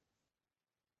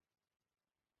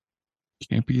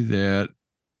 Can't be that.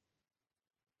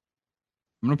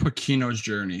 I'm going to put Kino's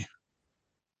Journey.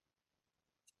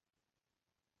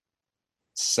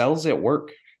 Cells at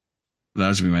Work. That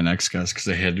was going to be my next guess because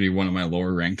it had to be one of my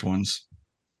lower ranked ones.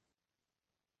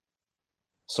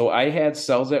 So I had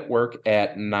Cells at Work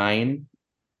at 9,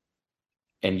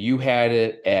 and you had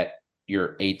it at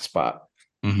your 8 spot.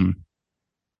 Mm-hmm.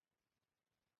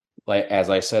 As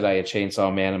I said, I had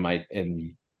Chainsaw Man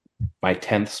in my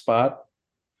 10th spot.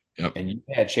 Yep. And you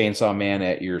had Chainsaw Man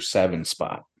at your 7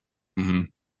 spot. Mm-hmm.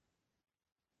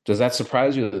 Does that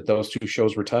surprise you that those 2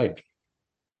 shows were tied?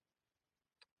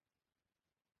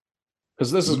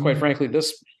 Because this is quite frankly,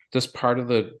 this part of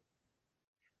the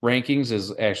rankings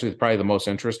is actually probably the most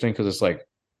interesting, because it's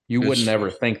you would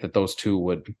never think that those 2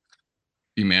 would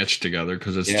be matched together,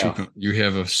 because it's you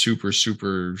have a super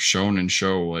shonen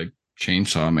show like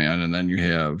Chainsaw Man, and then you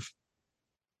have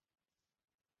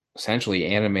essentially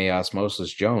anime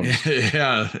Osmosis Jones.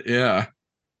 yeah.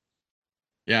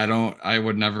 I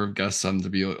would never have guessed them to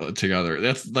be together.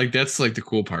 That's the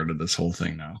cool part of this whole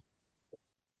thing now.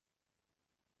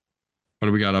 What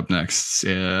do we got up next?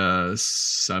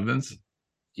 7th?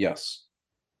 Yes.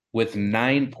 With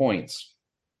 9 points.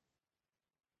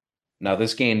 Now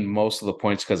this gained most of the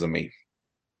points because of me.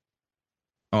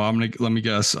 Oh, let me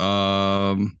guess.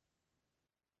 How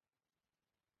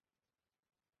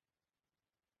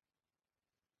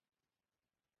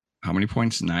many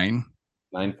points? 9?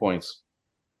 9 points.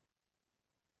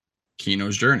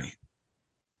 Kino's Journey.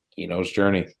 Kino's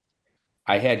Journey.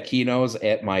 I had Kino's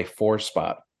at my 4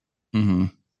 spot. Mm-hmm.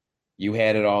 You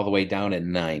had it all the way down at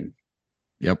 9.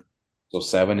 Yep. So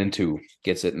 7 and 2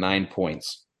 gets it 9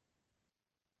 points.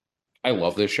 I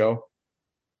love this show.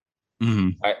 Mm-hmm.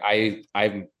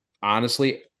 I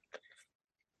honestly,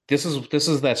 this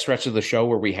is that stretch of the show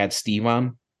where we had Steve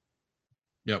on.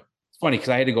 Yep. It's funny because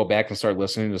I had to go back and start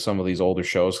listening to some of these older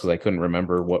shows because I couldn't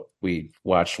remember what we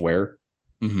watched where.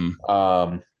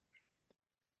 Mm-hmm.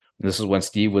 This is when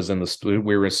Steve was in the studio.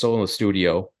 We were still in the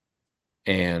studio,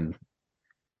 and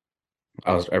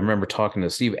I remember talking to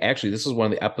Steve. Actually, this is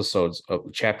one of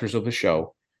the chapters of the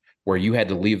show where you had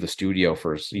to leave the studio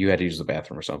first. You had to use the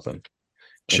bathroom or something.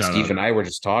 And Steve and I were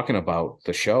just talking about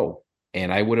the show.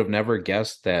 And I would have never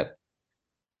guessed that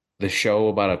the show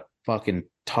about a fucking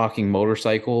talking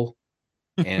motorcycle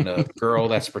and a girl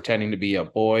that's pretending to be a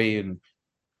boy, and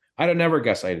I'd have never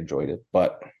guessed I'd enjoyed it,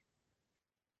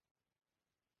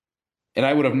 and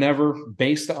I would have never,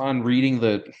 based on reading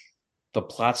the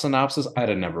plot synopsis, I'd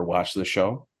have never watched the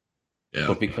show. Yeah.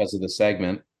 But because of the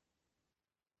segment,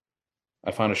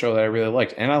 I found a show that I really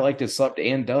liked, and I liked it subbed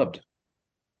and dubbed.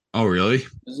 Oh, really?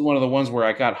 This is one of the ones where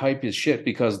I got hype as shit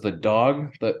because the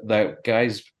dog, that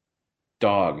guy's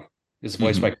dog, is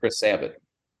voiced by Chris Sabat.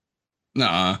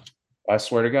 Nah. I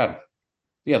swear to God.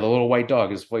 Yeah, the little white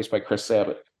dog is voiced by Chris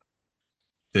Sabat.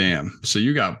 Damn. So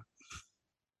you got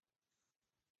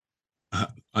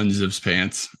unzips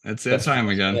pants. That's that time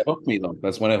again. It hooked me though.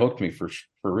 That's when it hooked me for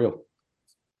real.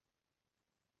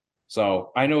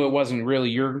 So I know it wasn't really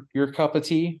your cup of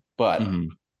tea, but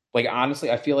like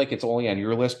honestly, I feel like it's only on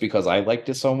your list because I liked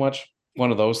it so much.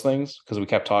 One of those things because I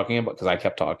kept talking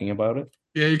about it.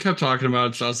 Yeah, you kept talking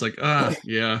about it, so I was like,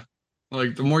 yeah.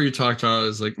 Like the more you talked about it, I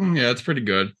was like, yeah, it's pretty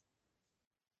good.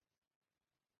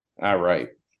 All right.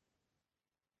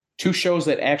 Two shows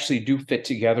that actually do fit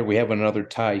together. We have another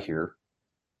tie here.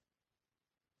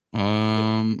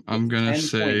 I'm gonna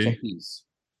say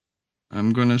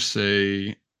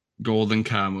Golden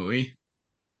Kamuy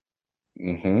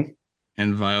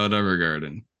and Violet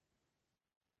Evergarden.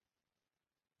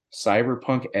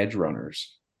 Cyberpunk Edge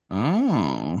Runners.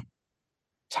 Oh.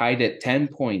 Tied at 10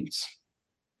 points.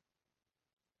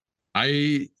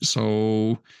 Golden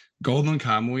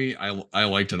Kamuy, I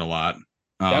liked it a lot.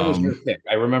 That was your pick.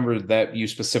 I remember that you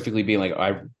specifically being like,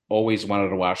 I always wanted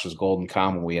to watch this Golden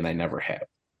Kamuy and I never have.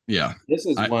 Yeah. This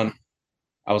is one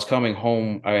I was coming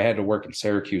home. I had to work in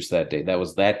Syracuse that day. That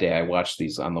was that day I watched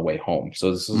these on the way home.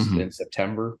 So this is in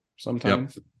September sometime.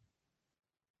 Yep.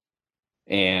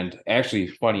 And actually,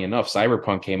 funny enough,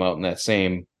 Cyberpunk came out in that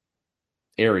same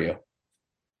area.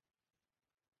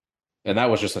 And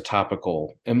that was just a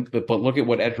topical. But look at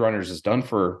what Edge Runners has done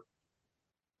for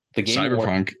the game.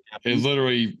 Cyberpunk. It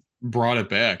literally brought it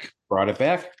back.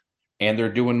 And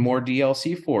they're doing more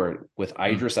DLC for it with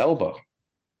Idris Elba.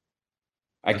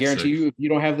 I guarantee you, if you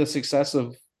don't have the success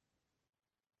of.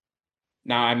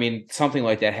 Now, I mean, something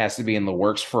like that has to be in the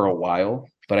works for a while.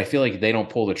 But I feel like they don't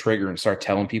pull the trigger and start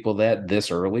telling people that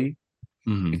this early.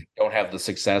 If you don't have the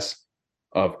success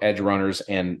of Edge Runners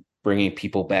and bringing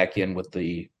people back in with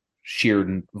the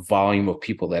sheer volume of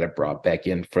people that have brought back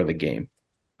in for the game.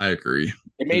 I agree.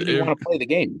 It made me want to play the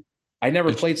game. I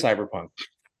never played Cyberpunk.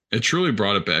 It truly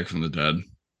brought it back from the dead.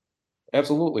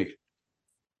 Absolutely.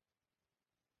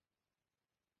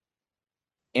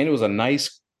 And it was a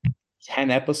nice 10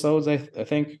 episodes, I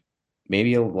think.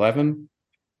 Maybe 11.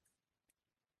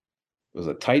 It was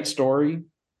a tight story.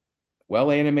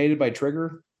 Well animated by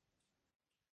Trigger.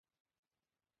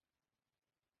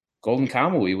 Golden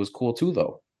Kamuy was cool too,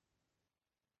 though.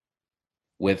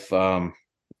 With I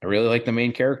really like the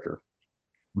main character.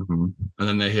 And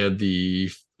then they had the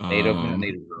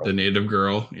native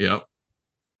girl. Yep.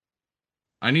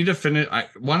 I need to finish. I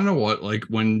want to know what, like,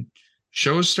 when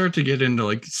shows start to get into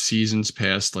like seasons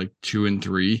past like 2 and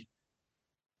 3,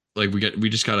 like we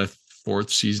just got a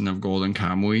 4th season of Golden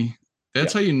Kamuy.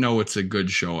 That's how you know it's a good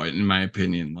show, in my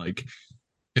opinion. Like,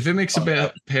 if it makes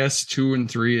it past 2 and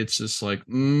 3, it's just like,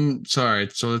 sorry.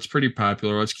 So it's pretty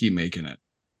popular. Let's keep making it.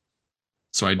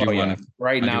 So I do want to.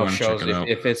 Right now, shows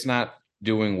if it's not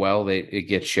doing well, it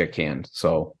gets shit canned.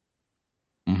 So,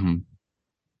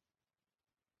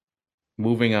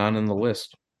 moving on in the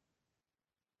list,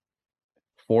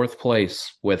 4th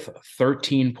place with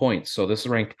 13 points. So this is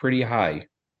ranked pretty high.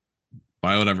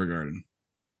 Violet Evergarden.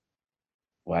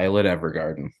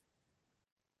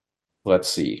 Let's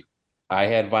see. I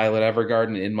had Violet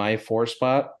Evergarden in my 4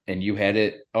 spot, and you had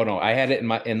it. Oh no, I had it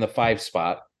in the 5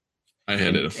 spot. I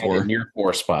had it at 4. In your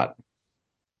 4 spot.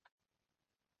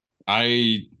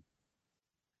 You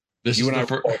and I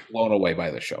were blown away by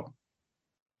the show.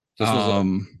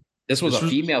 This was a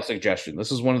female suggestion.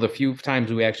 This is one of the few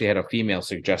times we actually had a female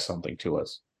suggest something to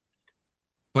us.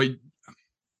 But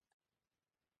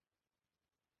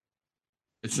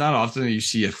it's not often that you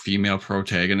see a female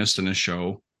protagonist in a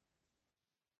show.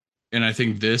 And I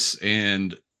think this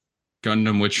and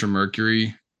Gundam Witcher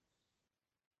Mercury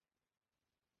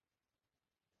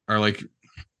are like,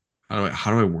 how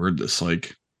do I word this?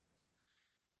 Like,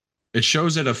 it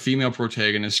shows that a female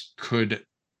protagonist could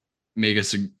make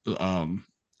us a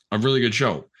really good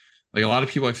show. Like, a lot of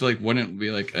people, I feel like, wouldn't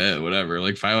be like, whatever.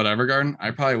 Like Violet Evergarden,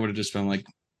 I probably would have just been like,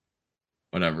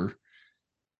 whatever.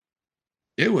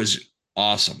 It was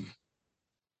awesome.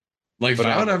 Like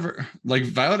Phenomenal.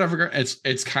 Violet Evergarden,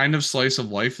 it's kind of slice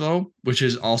of life though, which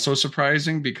is also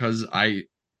surprising because I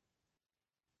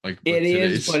like It with is,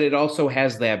 today's but it also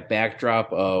has that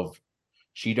backdrop of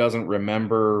she doesn't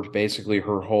remember basically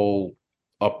her whole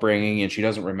upbringing and she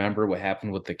doesn't remember what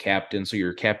happened with the captain. So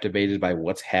you're captivated by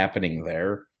what's happening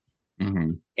there.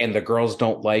 Mhm. And the girls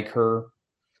don't like her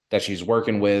that she's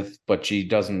working with, but she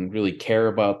doesn't really care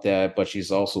about that. But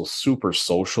she's also super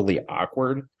socially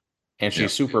awkward and Yeah.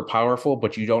 she's super powerful,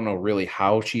 but you don't know really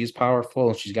how she's powerful.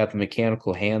 And she's got the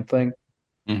mechanical hand thing.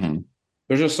 Mhm.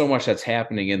 There's just so much that's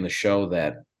happening in the show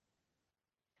that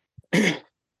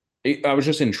I was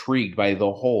just intrigued by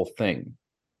the whole thing.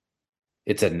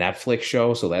 It's a Netflix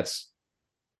show, so that's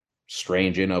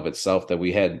strange in of itself that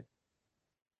we had.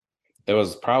 It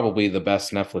was probably the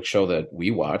best Netflix show that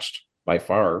we watched by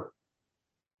far.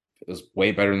 It was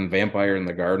way better than Vampire in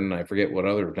the Garden. I forget what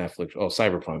other Netflix. Oh,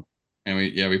 Cyberpunk. And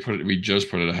we just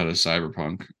put it ahead of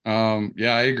Cyberpunk.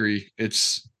 Yeah, I agree.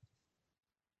 It's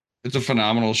a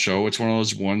phenomenal show. It's one of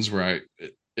those ones where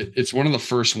it's one of the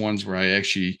first ones where I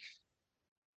actually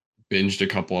binged a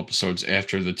couple episodes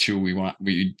after the two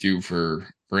we do for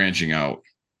branching out.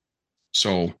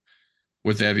 So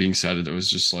with that being said, it was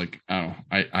just like I don't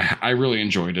know. I really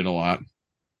enjoyed it a lot.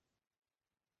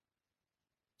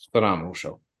 It's a phenomenal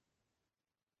show.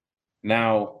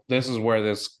 Now, this is where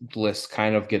this list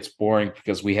kind of gets boring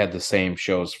because we had the same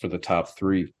shows for the top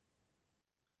three.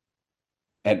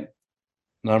 At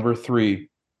number three,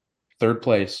 third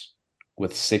place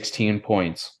with 16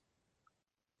 points.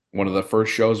 One of the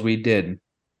first shows we did,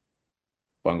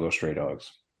 Bungo Stray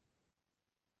Dogs.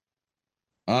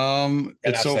 And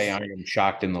It's I so say I am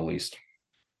shocked in the least.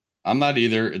 I'm not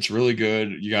either. It's really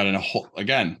good. You got in a whole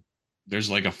again. There's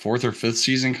like a fourth or fifth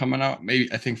season coming out.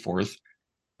 Maybe I think fourth.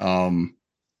 Um,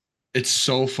 it's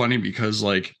so funny because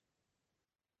like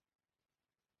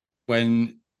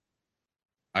when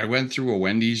I went through a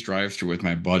Wendy's drive-through with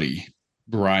my buddy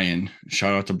Brian,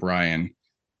 shout out to Brian.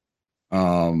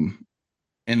 Um,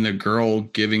 and the girl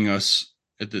giving us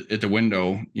at the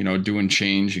window, doing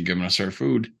change and giving us our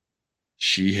food.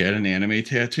 She had an anime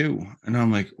tattoo, and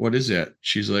I'm like, "What is that?"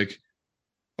 She's like,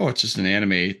 "Oh, it's just an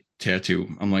anime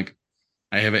tattoo." I'm like,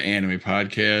 "I have an anime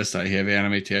podcast. I have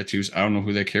anime tattoos. I don't know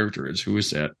who that character is. Who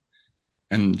is that?"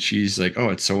 And she's like, "Oh,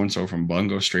 it's so and so from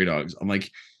Bungo Stray Dogs." I'm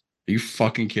like, "Are you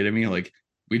fucking kidding me?" Like,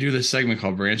 we do this segment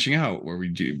called Branching Out where we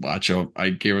do watch out. I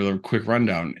gave her a quick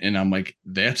rundown, and I'm like,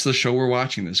 "That's the show we're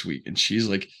watching this week." And she's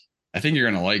like, "I think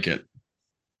you're gonna like it."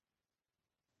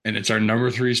 And it's our number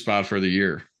 3 spot for the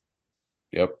year.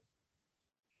 Yep.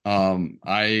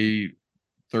 I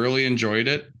thoroughly enjoyed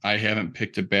it. I haven't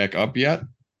picked it back up yet.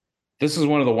 This is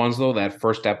one of the ones though, that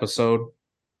first episode.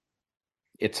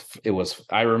 It was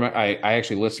I remember I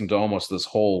actually listened to almost this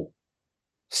whole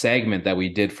segment that we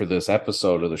did for this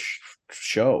episode of the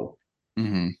show.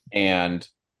 Mm-hmm. And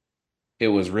it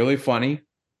was really funny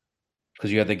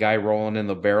because you had the guy rolling in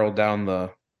the barrel down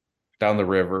the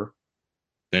river.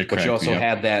 But you also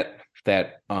had that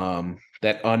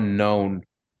unknown.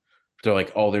 They're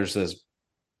like, oh, there's this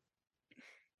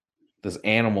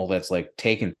animal that's like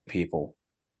taking people.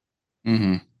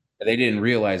 Mm-hmm. They didn't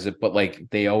realize it, but like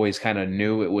they always kind of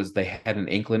knew it was. They had an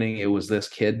inkling it was this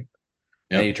kid,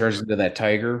 and he turns into that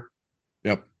tiger.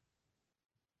 Yep.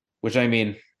 Which I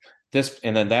mean, this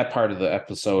and then that part of the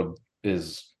episode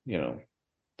is the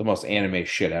most anime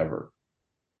shit ever,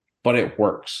 but it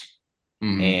works,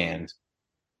 and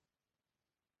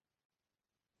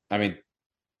I mean,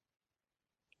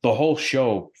 the whole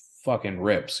show fucking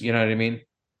rips. You know what I mean?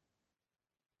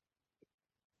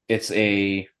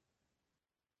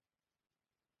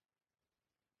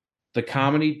 The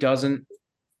comedy doesn't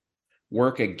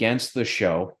work against the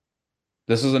show.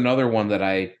 This is another one that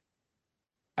I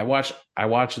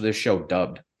watched this show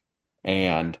dubbed,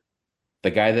 and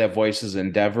the guy that voices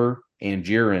Endeavor and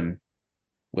Jiren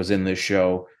was in this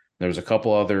show. There was a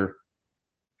couple other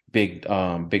big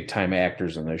time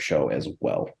actors in this show as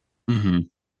well. Mm-hmm.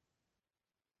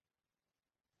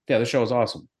 Yeah, the show is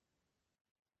awesome.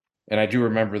 And I do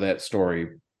remember that story.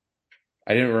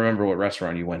 I didn't remember what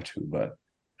restaurant you went to, but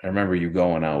I remember you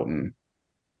going out and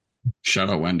shout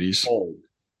out Wendy's. Oh.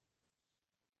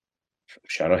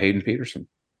 Shout out Hayden Peterson.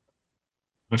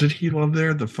 What did he love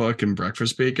there? The fucking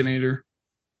breakfast baconator?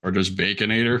 Or just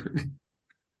baconator?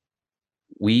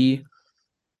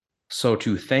 So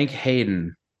to thank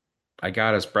Hayden, I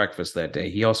got his breakfast that day.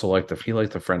 He also liked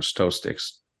the French toast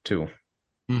sticks too.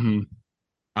 Mm-hmm.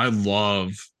 I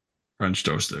love French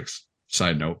toast sticks.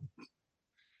 Side note.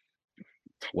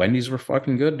 Wendy's were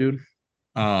fucking good, dude.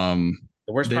 The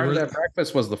worst part of that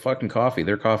breakfast was the fucking coffee.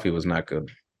 Their coffee was not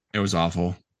good. It was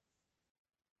awful.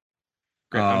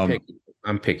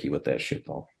 I'm picky with that shit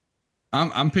though.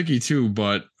 I'm picky too,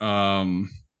 but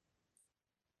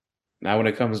Now when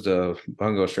it comes to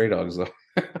Bungo Stray Dogs though.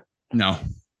 no.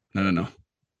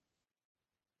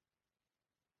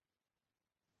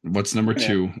 What's number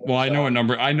 2? Well, I know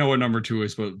what number 2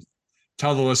 is, but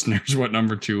tell the listeners what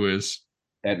number 2 is.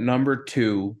 At number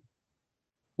 2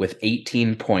 with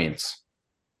 18 points.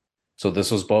 So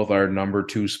this was both our number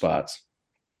 2 spots.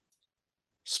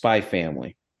 Spy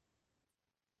Family.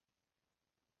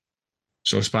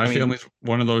 So Spy Family is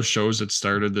one of those shows that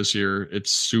started this year.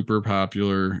 It's super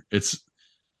popular. It's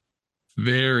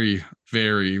very,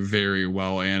 very, very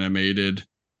well animated.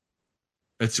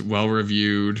 It's well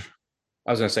reviewed.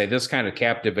 I was going to say, this kind of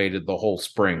captivated the whole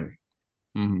spring.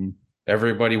 Mm-hmm.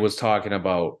 Everybody was talking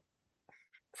about,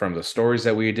 from the stories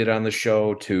that we did on the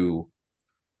show to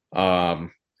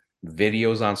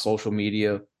videos on social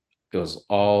media. It was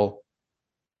all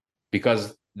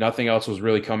because nothing else was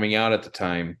really coming out at the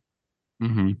time.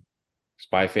 Mm-hmm.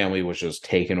 Spy Family was just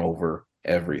taking over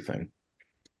everything.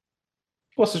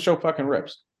 Plus, the show fucking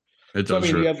rips. It does. So,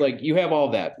 I mean, you have all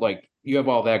that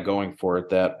going for it.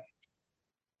 That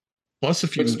plus,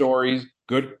 good stories,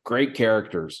 great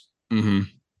characters. Mm-hmm.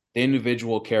 The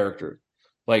individual character,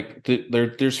 like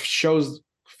there's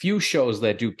few shows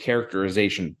that do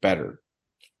characterization better.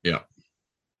 Yeah,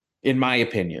 in my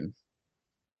opinion,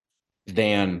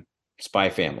 than Spy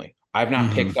Family. I've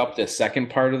not picked up the second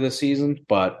part of the season,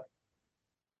 but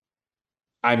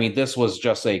I mean, this was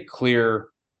just a clear.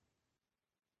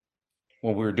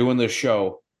 When we were doing this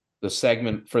show, the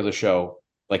segment for the show,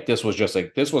 like this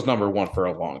was number 1 for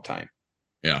a long time.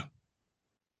 Yeah.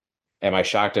 Am I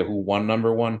shocked at who won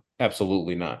number 1?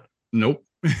 Absolutely not. Nope.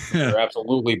 They're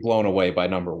absolutely blown away by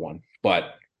number 1.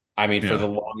 But I mean, for the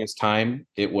longest time,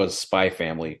 it was Spy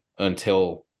Family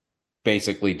until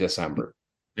basically December.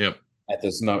 Yep.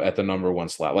 At the number 1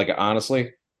 slot. Like,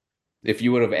 honestly, if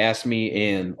you would have asked me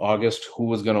in August who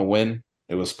was going to win,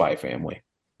 it was Spy Family.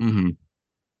 Mm-hmm.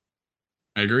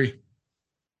 I agree.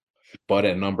 But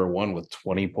at number 1 with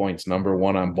 20 points, number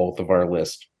 1 on both of our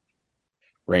list,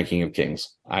 Ranking of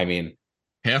Kings. I mean,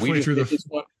 halfway through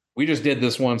we just did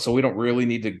this one, so we don't really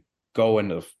need to go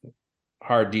into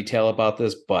hard detail about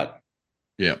this. But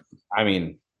yeah, I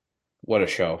mean, what a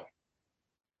show!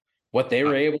 What they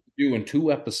were able to do in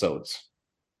 2 episodes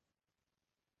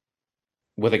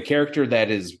with a character that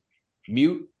is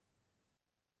mute,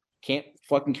 can't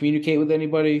fucking communicate with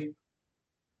anybody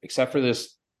except for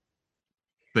this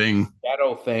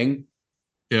shadow thing.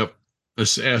 Yep.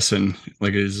 Assassin,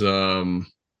 like his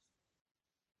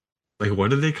like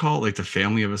what do they call it? Like the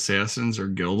Family of Assassins or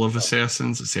Guild of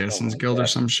Assassins, Assassins Guild or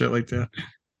some shit like that.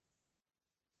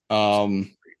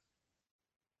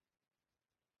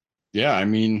 Yeah, I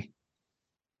mean,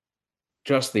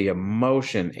 just the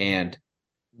emotion and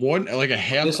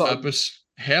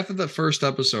half of the first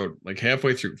episode, like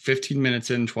halfway through, 15 minutes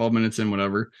in, 12 minutes in,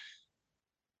 whatever,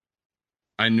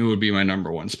 I knew it would be my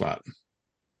number 1 spot.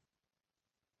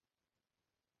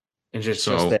 And just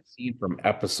that scene from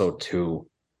episode 2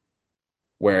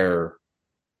 where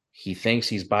he thinks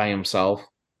he's by himself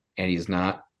and he's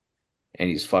not, and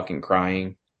he's fucking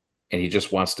crying and he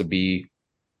just wants to be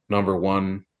number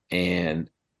 1 and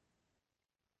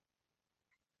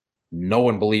no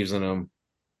one believes in him.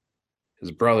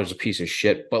 His brother's a piece of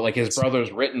shit, but like his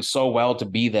brother's written so well to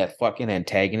be that fucking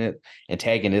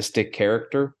antagonistic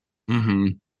character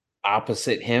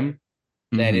opposite him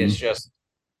that is just.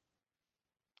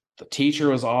 The teacher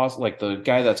was awesome, like the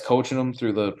guy that's coaching him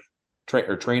through the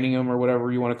training him or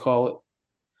whatever you want to call it.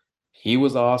 He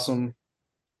was awesome.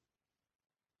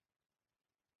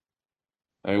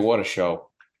 I mean, what a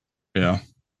show. Yeah.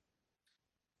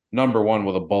 Number 1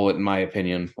 with a bullet, in my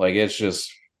opinion. Like, it's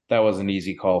just, that was an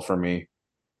easy call for me.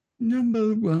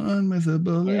 Number 1 with a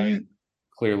bullet. Yeah,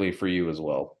 clearly for you as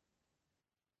well.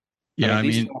 Yeah, I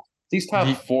mean these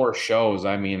top 4 shows,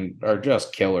 I mean, are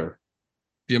just killer.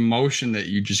 The emotion that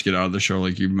you just get out of the show,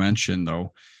 like you mentioned,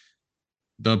 though,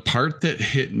 the part that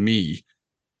hit me,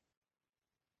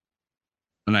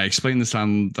 and I explained this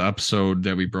on the episode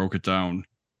that we broke it down,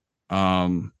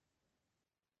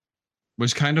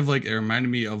 was kind of like, it reminded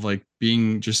me of like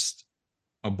being just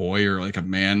a boy or like a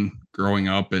man growing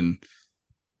up and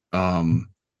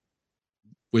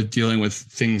with dealing with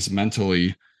things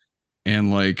mentally,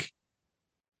 and like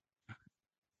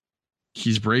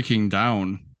he's breaking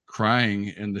down,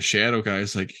 crying, and the shadow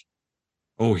guy's like,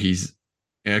 oh, he's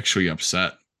actually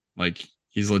upset, like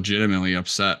he's legitimately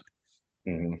upset.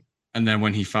 And then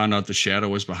when he found out the shadow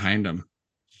was behind him,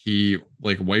 he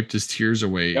like wiped his tears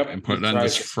away and put it on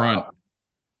this front.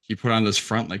 He put on this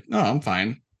front like, no, I'm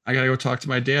fine, I gotta go talk to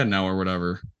my dad now or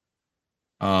whatever.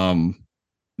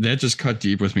 That just cut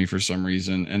deep with me for some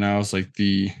reason. And I was like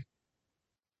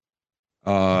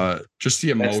just the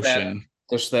emotion.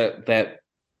 Just that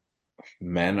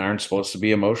men aren't supposed to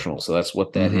be emotional. So that's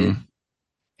what that is.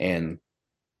 And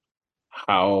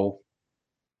how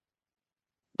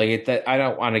like that I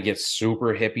don't want to get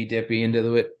super hippy dippy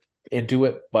into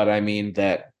it, but I mean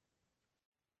that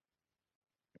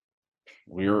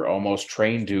we're almost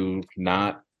trained to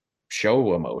not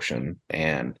show emotion,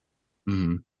 and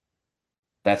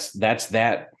that's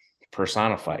that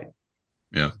personified.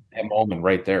 Yeah. That moment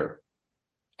right there.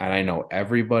 And I know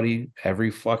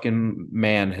every fucking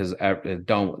man has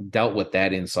dealt with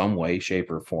that in some way,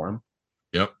 shape, or form.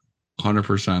 Yep.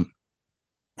 100%.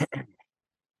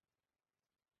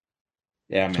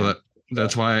 Yeah, man. So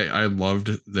that's why I loved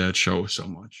that show so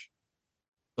much.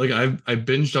 Like I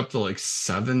binged up to like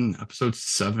episodes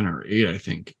 7 or 8, I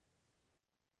think.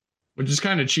 Which is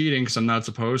kind of cheating because I'm not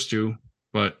supposed to,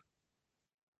 but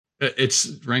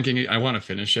it's ranking. I want to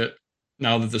finish it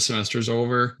now that the semester's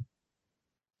over.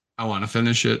 I want to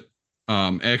finish it.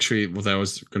 Actually, well, that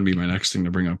was going to be my next thing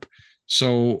to bring up.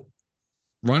 So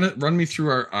run me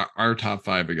through our top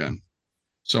 5 again.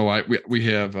 So we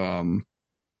have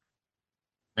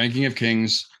Ranking of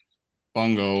Kings,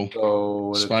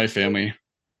 Bungo, Spy Family.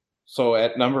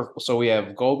 So we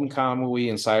have Golden Kamuy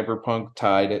and Cyberpunk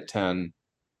tied at 10.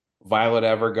 Violet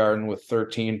Evergarden with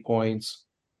 13 points.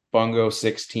 Bungo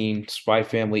 16. Spy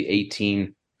Family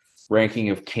 18. Ranking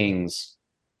of Kings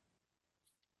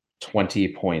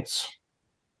 20 points.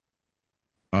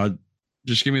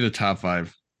 Just give me the top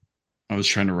 5. I was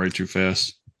trying to write too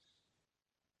fast.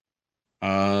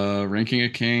 Ranking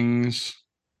of Kings.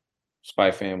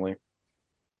 Spy Family.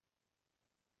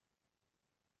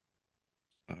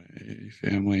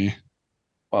 Family.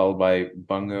 Followed by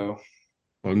Bungo.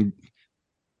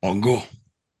 Bungo.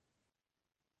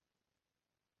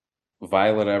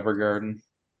 Violet Evergarden.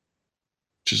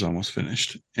 Which is almost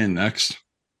finished. And next.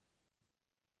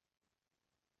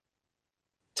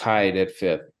 Tied at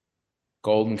 5th.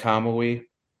 Golden Kamuy,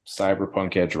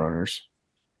 Cyberpunk Edge Runners.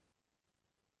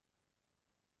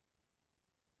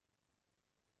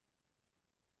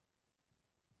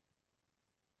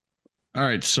 All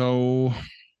right, so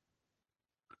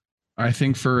I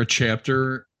think for a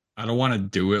chapter, I don't want to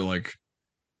do it like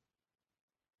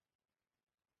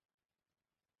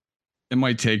it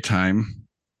might take time.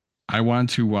 I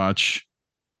want to watch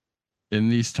in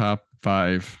these top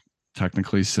 5,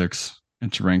 technically 6,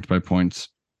 it's ranked by points.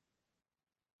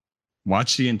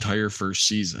 Watch the entire first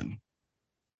season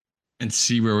and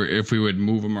see if we would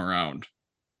move them around.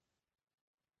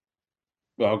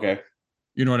 Okay.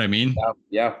 You know what I mean?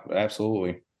 Yeah,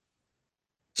 absolutely.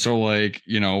 So like,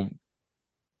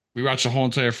 we watched the whole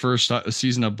entire first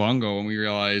season of Bungo and we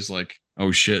realized like,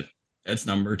 oh shit, that's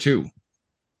number 2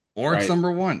 or it's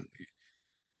number 1.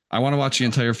 I want to watch the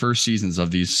entire first seasons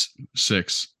of these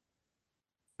 6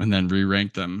 and then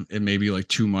re-rank them in maybe like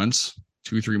 2 months,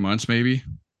 2-3 months, maybe.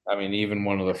 I mean, even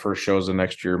one of the first shows of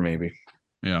next year, maybe.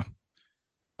 Yeah.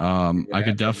 I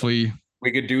could definitely.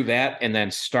 We could do that and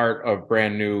then start a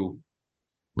brand new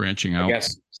branching out. I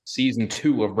guess season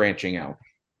 2 of branching out.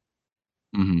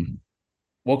 Mm-hmm.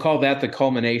 We'll call that the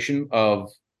culmination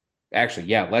of. Actually,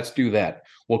 yeah, let's do that.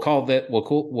 We'll call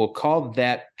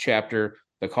that chapter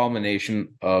the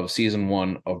culmination of season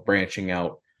 1 of branching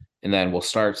out, and then we'll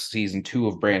start season 2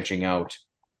 of branching out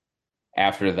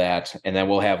after that, and then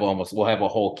we'll have a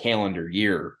whole calendar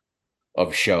year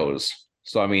of shows.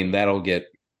 So I mean, that'll get,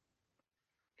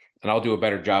 and I'll do a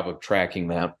better job of tracking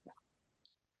that.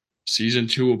 Season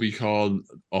 2 will be called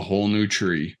A Whole New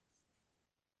Tree.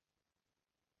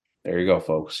 There you go,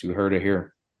 folks. You heard it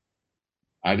here.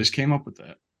 I just came up with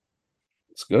that.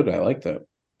 It's good. I like that.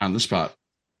 On the spot.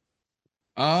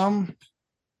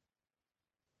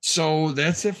 So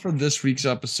that's it for this week's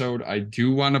episode. I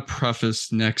do want to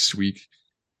preface next week.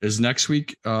 Is next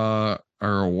week our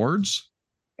awards?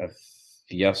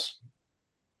 Yes.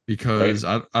 Because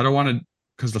right. I don't want to,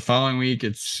 because the following week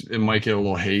it might get a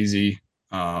little hazy.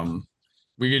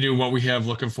 We could do what we have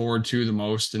looking forward to the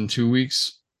most in 2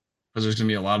 weeks, because there's gonna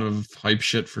be a lot of hype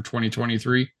shit for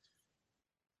 2023.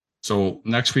 So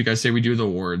next week I say we do the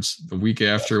awards. The week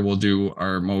after we'll do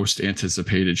our most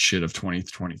anticipated shit of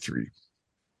 2023.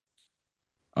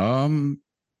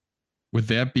 With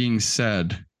that being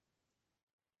said,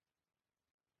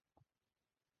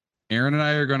 Aaron and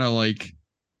I are gonna like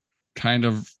kind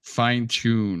of fine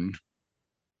tune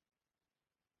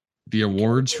the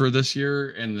awards for this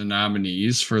year and the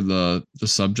nominees for the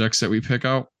subjects that we pick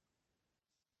out.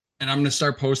 And I'm gonna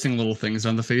start posting little things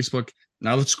on the Facebook.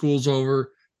 Now that school's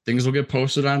over, things will get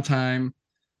posted on time.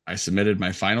 I submitted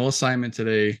my final assignment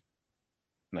today.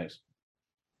 Nice.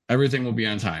 Everything will be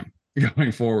on time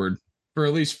going forward for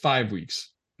at least 5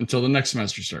 weeks until the next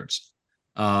semester starts.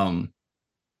 So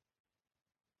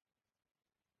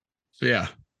yeah,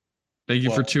 thank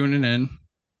you for tuning in.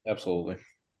 Absolutely.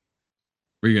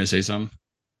 Were you gonna say something?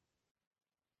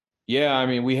 Yeah, I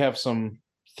mean, we have some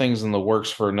things in the works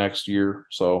for next year,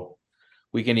 so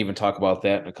we can even talk about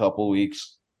that in a couple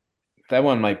weeks. That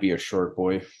one might be a short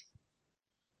boy.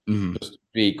 Mm-hmm. Just to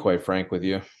be quite frank with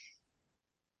you.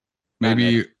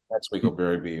 Maybe next week will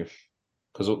be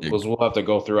because we'll have to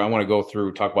go through. I want to go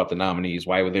through, talk about the nominees,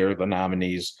 why they're the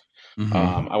nominees.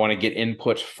 I want to get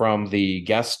input from the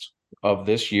guest of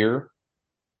this year.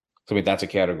 So I mean, that's a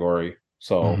category.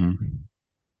 So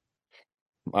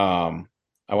I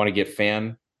want to get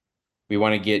we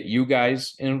want to get you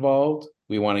guys involved.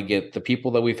 We want to get the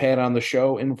people that we've had on the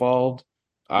show involved.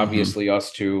 Obviously,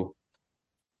 us too.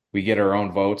 We get our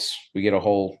own votes. We get a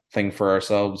whole thing for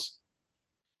ourselves.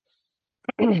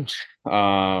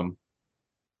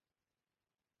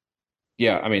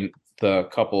 Yeah, I mean, the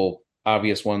couple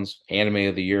obvious ones: anime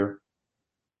of the year,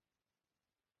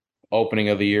 opening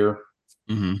of the year.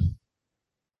 You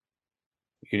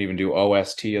could even do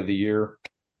OST of the year.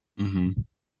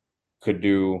 Could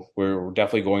do. We're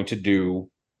definitely going to do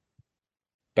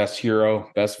best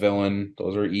hero, best villain.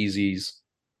 Those are easies.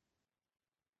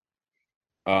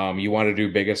 You want to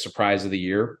do biggest surprise of the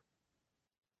year,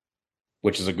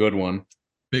 which is a good one.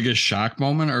 Biggest shock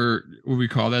moment, or would we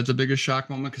call that the biggest shock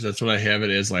moment? Because that's what I have it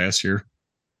as last year.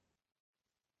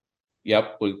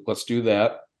 Yep, let's do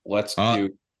that. Let's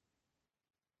do.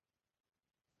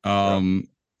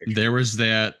 There was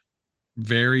that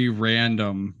very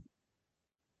random.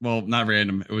 Well, not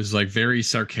random. It was like very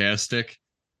sarcastic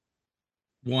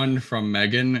one from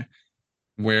Megan,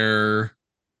 where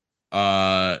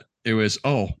it was,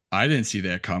 oh, I didn't see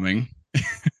that coming.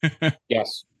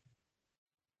 Yes.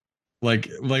 Like,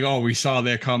 oh, we saw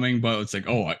that coming, but it's like,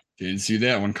 oh, I didn't see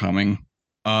that one coming.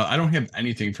 I don't have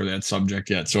anything for that subject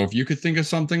yet. So if you could think of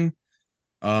something,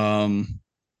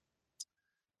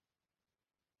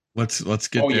 let's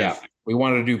get there. Yeah. We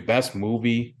wanted to do best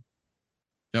movie.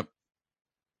 Yep.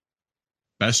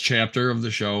 Best chapter of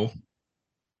the show.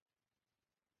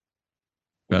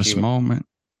 Best moment.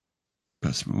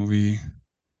 Best movie.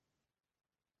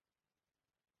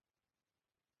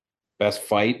 Best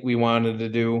fight we wanted to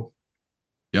do.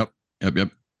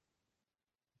 Yep.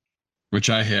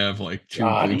 Which I have like two.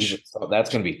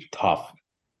 That's going to be tough.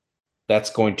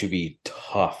 That's going to be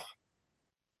tough.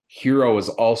 Hero is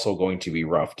also going to be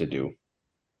rough to do.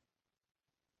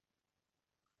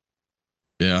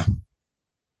 Yeah.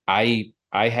 I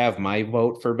have my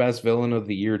vote for best villain of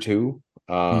the year too.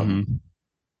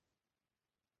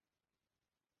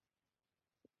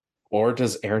 Or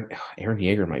does Aaron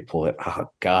Yeager might pull it?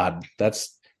 Oh God,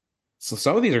 so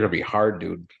some of these are gonna be hard,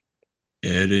 dude.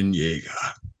 Eren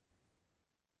Yeager.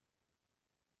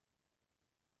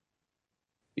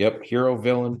 Yep, hero,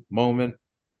 villain, moment,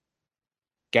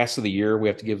 guest of the year. We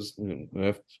have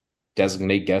to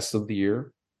designate guest of the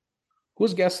year. Who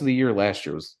was guest of the year last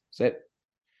year? Was that?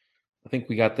 I think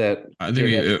we got that. I think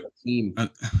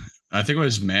it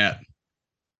was Matt.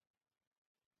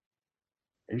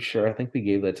 Are you sure? I think we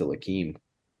gave that to Lakeem. It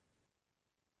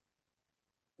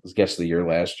was guest of the year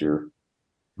last year.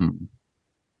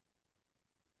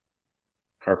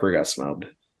 Harper got snubbed.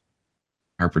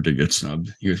 Harper did get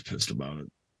snubbed. He was pissed about it.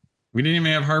 We didn't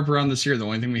even have Harper on this year. The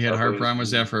only thing we had Harper on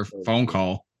was that for a phone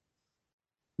call.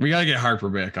 We got to get Harper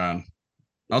back on.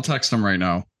 I'll text him right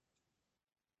now.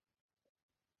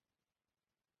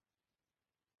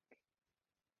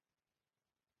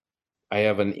 I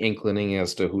have an inkling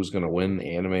as to who's going to win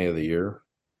anime of the year.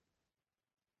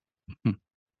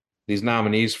 These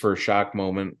nominees for shock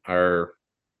moment are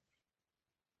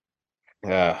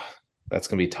that's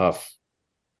going to be tough.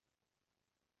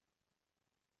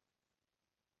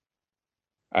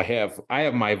 I have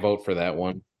my vote for that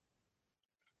one.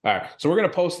 All right, so we're gonna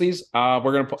post these.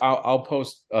 I'll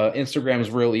post. Instagram is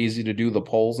real easy to do the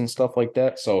polls and stuff like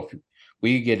that. So if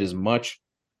we get as much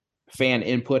fan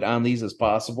input on these as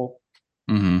possible,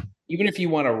 even if you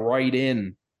want to write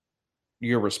in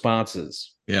your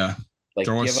responses, like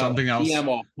throw give something else. PM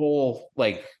a whole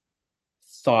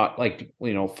thought,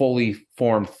 fully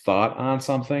formed thought on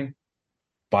something.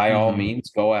 By all means,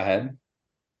 go ahead.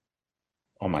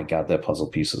 Oh my God, that puzzle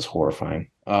piece is horrifying.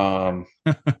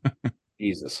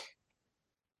 Jesus.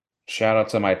 Shout out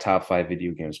to my top 5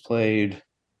 video games played.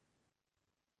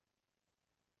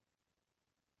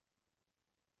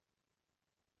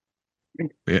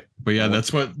 But yeah,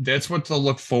 that's what to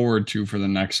look forward to for the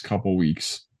next couple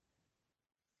weeks.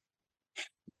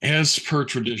 As per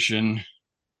tradition,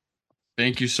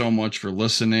 thank you so much for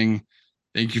listening.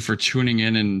 Thank you for tuning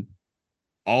in and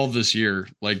all this year.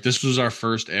 Like, this was our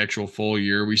first actual full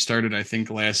year. We started, I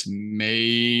think, last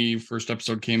May. First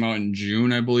episode came out in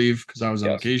June, I believe, because I was on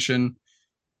vacation.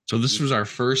 So this was our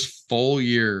first full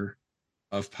year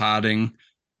of podding.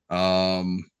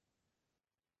 Never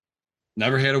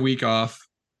had a week off.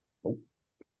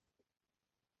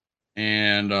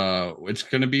 And it's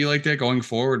going to be like that going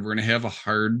forward. We're going to have a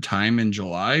hard time in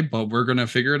July, but we're going to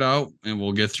figure it out and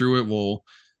we'll get through it. We'll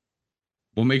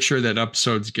make sure that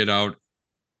episodes get out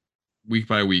week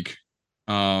by week.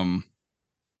 As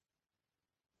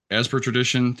per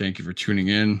tradition, thank you for tuning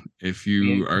in. If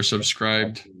you are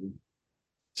subscribed,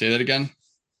 say that again.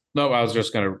 No, I was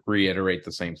just going to reiterate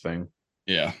the same thing.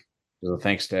 Yeah. So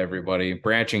thanks to everybody.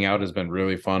 Branching out has been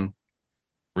really fun.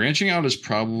 Branching out has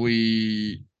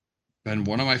probably been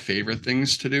one of my favorite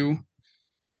things to do,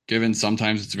 given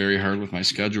sometimes it's very hard with my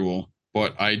schedule.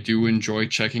 But I do enjoy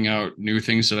checking out new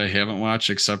things that I haven't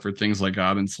watched, except for things like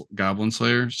Goblin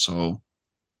Slayer. So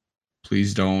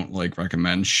please don't like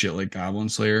recommend shit like Goblin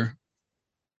Slayer.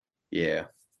 Yeah.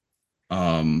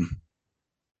 But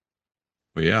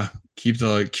yeah, keep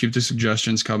the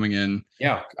suggestions coming in.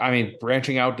 Yeah, I mean,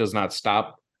 branching out does not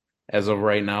stop as of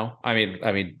right now. I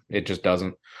mean, it just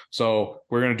doesn't. So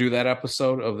we're gonna do that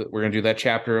we're gonna do that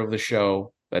chapter of the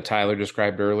show that Tyler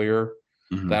described earlier.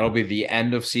 Mm-hmm. That'll be the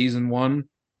end of season 1.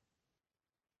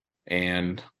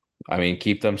 And I mean,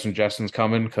 keep them suggestions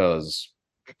coming because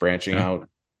branching out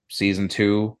season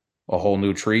 2, a whole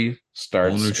new tree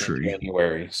starts in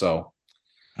January. So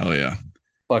hell yeah.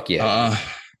 Fuck yeah.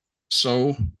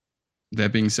 So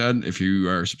that being said, if you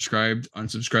are subscribed,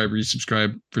 unsubscribe,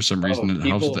 resubscribe, for some reason it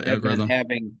helps with the algorithm.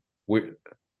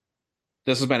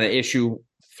 This has been an issue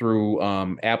through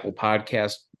Apple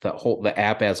Podcast, the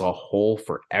app as a whole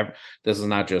forever. This is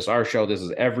not just our show, this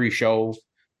is every show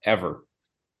ever.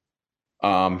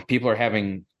 People are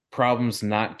having problems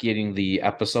not getting the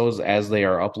episodes as they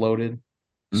are uploaded.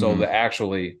 Mm-hmm. So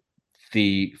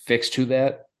the fix to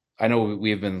that, I know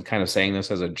we've been kind of saying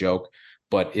this as a joke,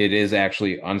 but it is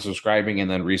actually unsubscribing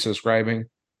and then resubscribing.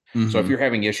 Mm-hmm. So if you're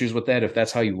having issues with that, if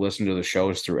that's how you listen to the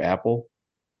shows through Apple,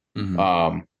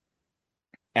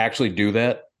 actually do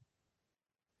that.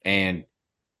 And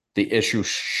the issue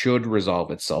should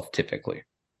resolve itself typically.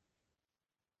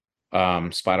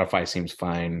 Spotify seems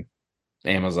fine.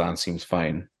 Amazon seems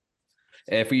fine.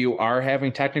 If you are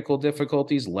having technical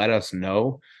difficulties, let us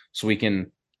know so we can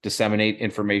disseminate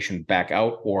information back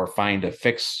out or find a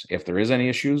fix if there is any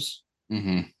issues.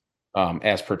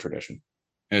 As per tradition.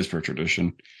 As per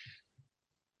tradition.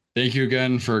 Thank you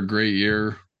again for a great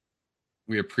year.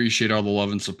 We appreciate all the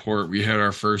love and support. We had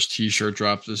our first t-shirt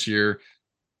drop this year.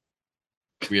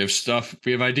 We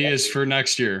have ideas for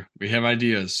next year. We have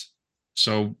ideas.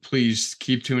 So please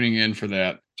keep tuning in for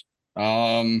that.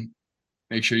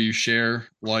 Make sure you share,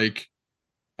 like,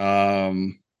 tag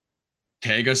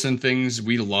us in things.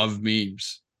 We love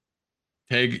memes.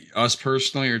 Tag us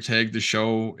personally or tag the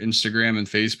show Instagram and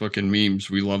Facebook and memes.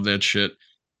 We love that shit.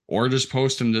 Or just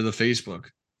post them to the Facebook.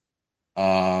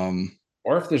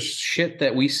 Or if there's shit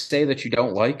that we say that you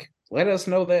don't like, let us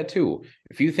know that too.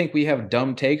 If you think we have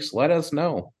dumb takes, let us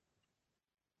know.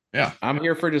 Yeah.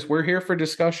 We're here for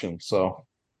discussion. So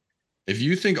if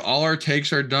you think all our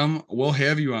takes are dumb, we'll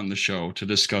have you on the show to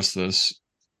discuss this.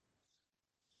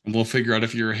 And we'll figure out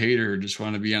if you're a hater or just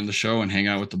want to be on the show and hang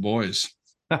out with the boys.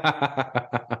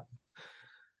 But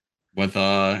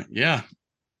yeah,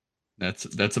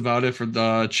 that's about it for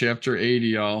the chapter 80,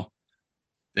 y'all.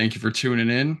 Thank you for tuning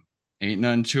in. Ain't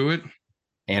nothing to it.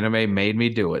 Anime made me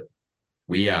do it.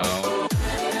 We out.